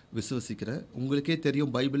விசுவசிக்கிறேன். உங்களுக்கே தெரியும்,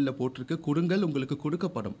 பைபிளில் போட்டிருக்கு, கொடுங்கள் உங்களுக்கு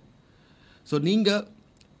கொடுக்கப்படும். ஸோ நீங்கள்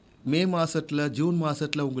மே மாதத்தில் ஜூன்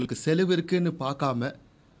மாதத்தில் உங்களுக்கு செலவு இருக்குதுன்னு பார்க்காம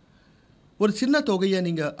ஒரு சின்ன தொகையை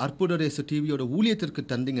நீங்கள் அற்புத ரேசு டிவியோட ஊழியத்திற்கு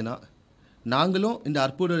தந்தீங்கன்னா நாங்களும் இந்த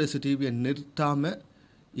அற்புத ரேசு டிவியை நிறுத்தாமல்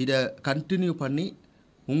இதை கண்டினியூ பண்ணி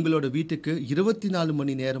உங்களோட வீட்டுக்கு 24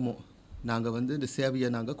 மணி நேரமும் நாங்கள் இந்த சேவையை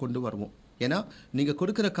நாங்கள் கொண்டு வருவோம். ஏன்னா நீங்கள்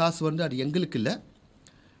கொடுக்குற காசு அது எங்களுக்கு இல்லை,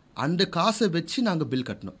 அந்த காசை வச்சு நாங்கள் பில்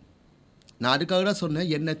கட்டணும். நான் அதுக்காக தான் சொன்னேன்,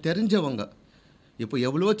 என்னை தெரிஞ்சவங்க இப்போ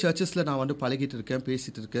எவ்வளோ சர்ச்சஸில் நான் பழகிட்டு இருக்கேன்,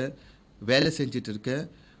 பேசிகிட்டு இருக்கேன், வேலை செஞ்சிட்டு இருக்கேன்.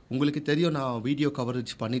 உங்களுக்கு தெரியும், நான் வீடியோ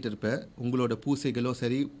கவரேஜ் பண்ணிகிட்டு இருப்பேன். உங்களோட பூசைகளோ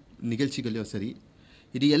சரி, நிகழ்ச்சிகளோ சரி,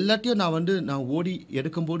 இது எல்லாத்தையும் நான் ஓடி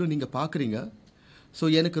எடுக்கும்போது நீங்கள் பார்க்குறீங்க. ஸோ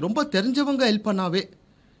எனக்கு ரொம்ப தெரிஞ்சவங்க ஹெல்ப் பண்ணாவே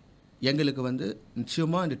எங்களுக்கு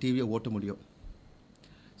நிச்சயமாக இந்த டிவியை ஓட்ட முடியும்.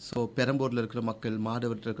 ஸோ பெரம்பூரில் இருக்கிற மக்கள்,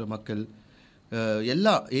 மாதவரத்தில் இருக்கிற மக்கள்,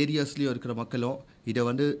 எல்லா ஏரியாஸ்லேயும் இருக்கிற மக்களும் இதை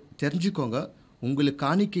தெரிஞ்சுக்கோங்க. உங்களுக்கு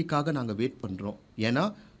காணிக்கைக்காக நாங்கள் வெயிட் பண்ணுறோம். ஏன்னா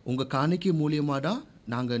உங்கள் காணிக்கை மூலியமாக தான்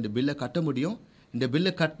நாங்கள் இந்த பில்லை கட்ட முடியும். இந்த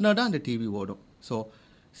பில்லை கட்டினா தான் அந்த டிவி ஓடும். ஸோ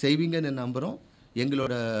செய்வீங்கன்னு நம்புகிறோம்.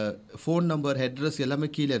 எங்களோட ஃபோன் நம்பர், அட்ரஸ் எல்லாமே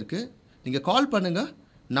கீழே இருக்குது. நீங்கள் கால் பண்ணுங்கள்.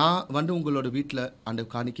 நான் உங்களோட வீட்டில் அந்த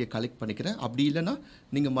காணிக்கையை கலெக்ட் பண்ணிக்கிறேன். அப்படி இல்லைன்னா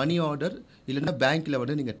நீங்கள் மணி ஆர்டர் இல்லைன்னா பேங்க்கில்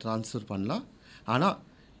நீங்கள் ட்ரான்ஸ்ஃபர் பண்ணலாம். ஆனால்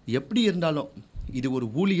எப்படி இருந்தாலும் இது ஒரு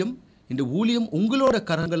ஊழியம். இந்த ஊழியம் உங்களோட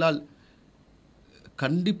கரங்களால்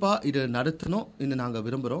கண்டிப்பாக இதை நடத்தணும் என்று நாங்கள்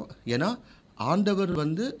விரும்புகிறோம். ஏன்னா ஆண்டவர்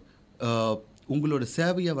உங்களோட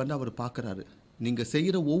சேவையை அவர் பார்க்குறாரு. நீங்கள்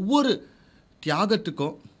செய்கிற ஒவ்வொரு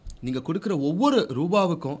தியாகத்துக்கும், நீங்கள் கொடுக்குற ஒவ்வொரு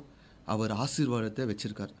ரூபாவுக்கும் அவர் ஆசீர்வாதத்தை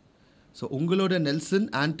வச்சிருக்கார். ஸோ உங்களோட நெல்சன்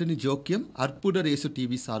ஆண்டனி ஜோக்கியம், அற்புதர் இயேசு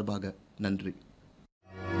டிவி சார்பாக நன்றி.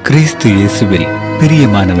 கிறிஸ்து இயேசுவில்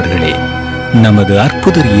பிரியமானவர்களே, நமது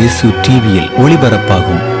அற்புதர் இயேசு டிவியில்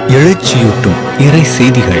ஒளிபரப்பாகும் எழுச்சியூட்டும் இறை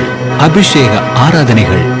செய்திகள், அபிஷேக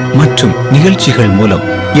ஆராதனைகள் மற்றும் நிகழ்ச்சிகள் மூலம்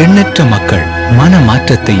எண்ணற்ற மக்கள் மன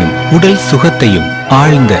மாற்றத்தையும் உடல் சுகத்தையும்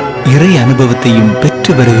ஆழ்ந்த இறை அனுபவத்தையும்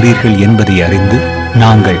பெற்று வருகிறீர்கள் என்பதை அறிந்து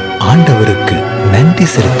நாங்கள் ஆண்டவருக்கு நன்றி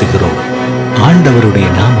செலுத்துகிறோம். ஆண்டவருடைய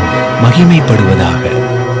நாமம் மகிமைப்படுவதாக.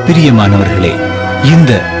 பிரியமானவர்களே,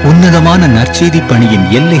 இந்த உன்னதமான நற்செய்தி பணியின்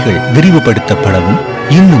எல்லைகள் விரிவுபடுத்தப்படவும்,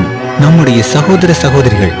 இன்னும் நம்முடைய சகோதர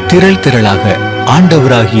சகோதரிகள் திரள் திரளாக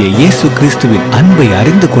ஆண்டவராகிய இயேசு கிறிஸ்துவின் அன்பை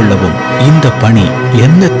அறிந்து கொள்ளவும், இந்த பணி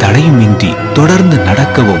எந்த தடையுமின்றி தொடர்ந்து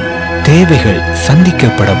நடக்கவும், தேவைகள்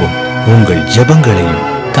சந்திக்கப்படவும் உங்கள் ஜெபங்களையும்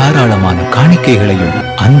தாராளமான காணிக்கைகளையும்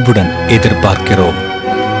அன்புடன் எதிர்பார்க்கிறோம்.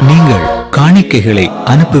 நீங்கள் காணிக்கைகளை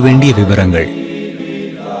அனுப்ப வேண்டிய விவரங்கள்: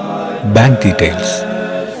 bank details,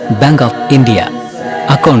 bank of India,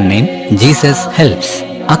 account name Jesus helps,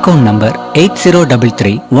 account number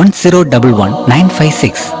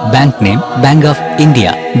 8033101196, bank name bank of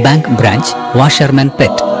India, bank branch washerman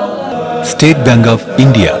bed. State bank of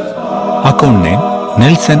India, account name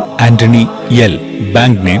Nelson Antony L,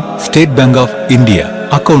 bank name state bank of India,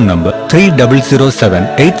 account number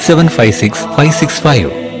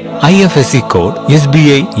 300787565665, IFSC code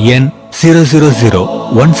SBI N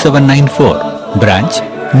 0001794, branch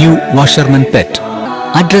New Washerman Pet.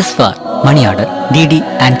 Address for money order, DD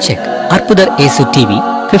and check. Arpudar Esu TV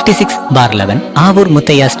 56/11, Avur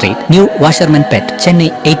Muthaiya Street, New Washerman Pet, Chennai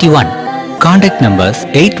 81. Contact numbers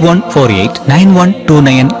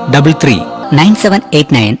 8148912933,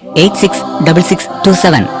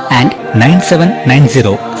 9789866627 and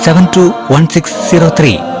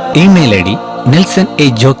 9790721603. Email ID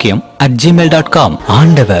nelsonajokiyam@gmail.com.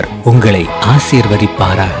 ஆண்டவர் உங்களை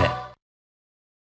ஆசீர்வதிப்பாராக.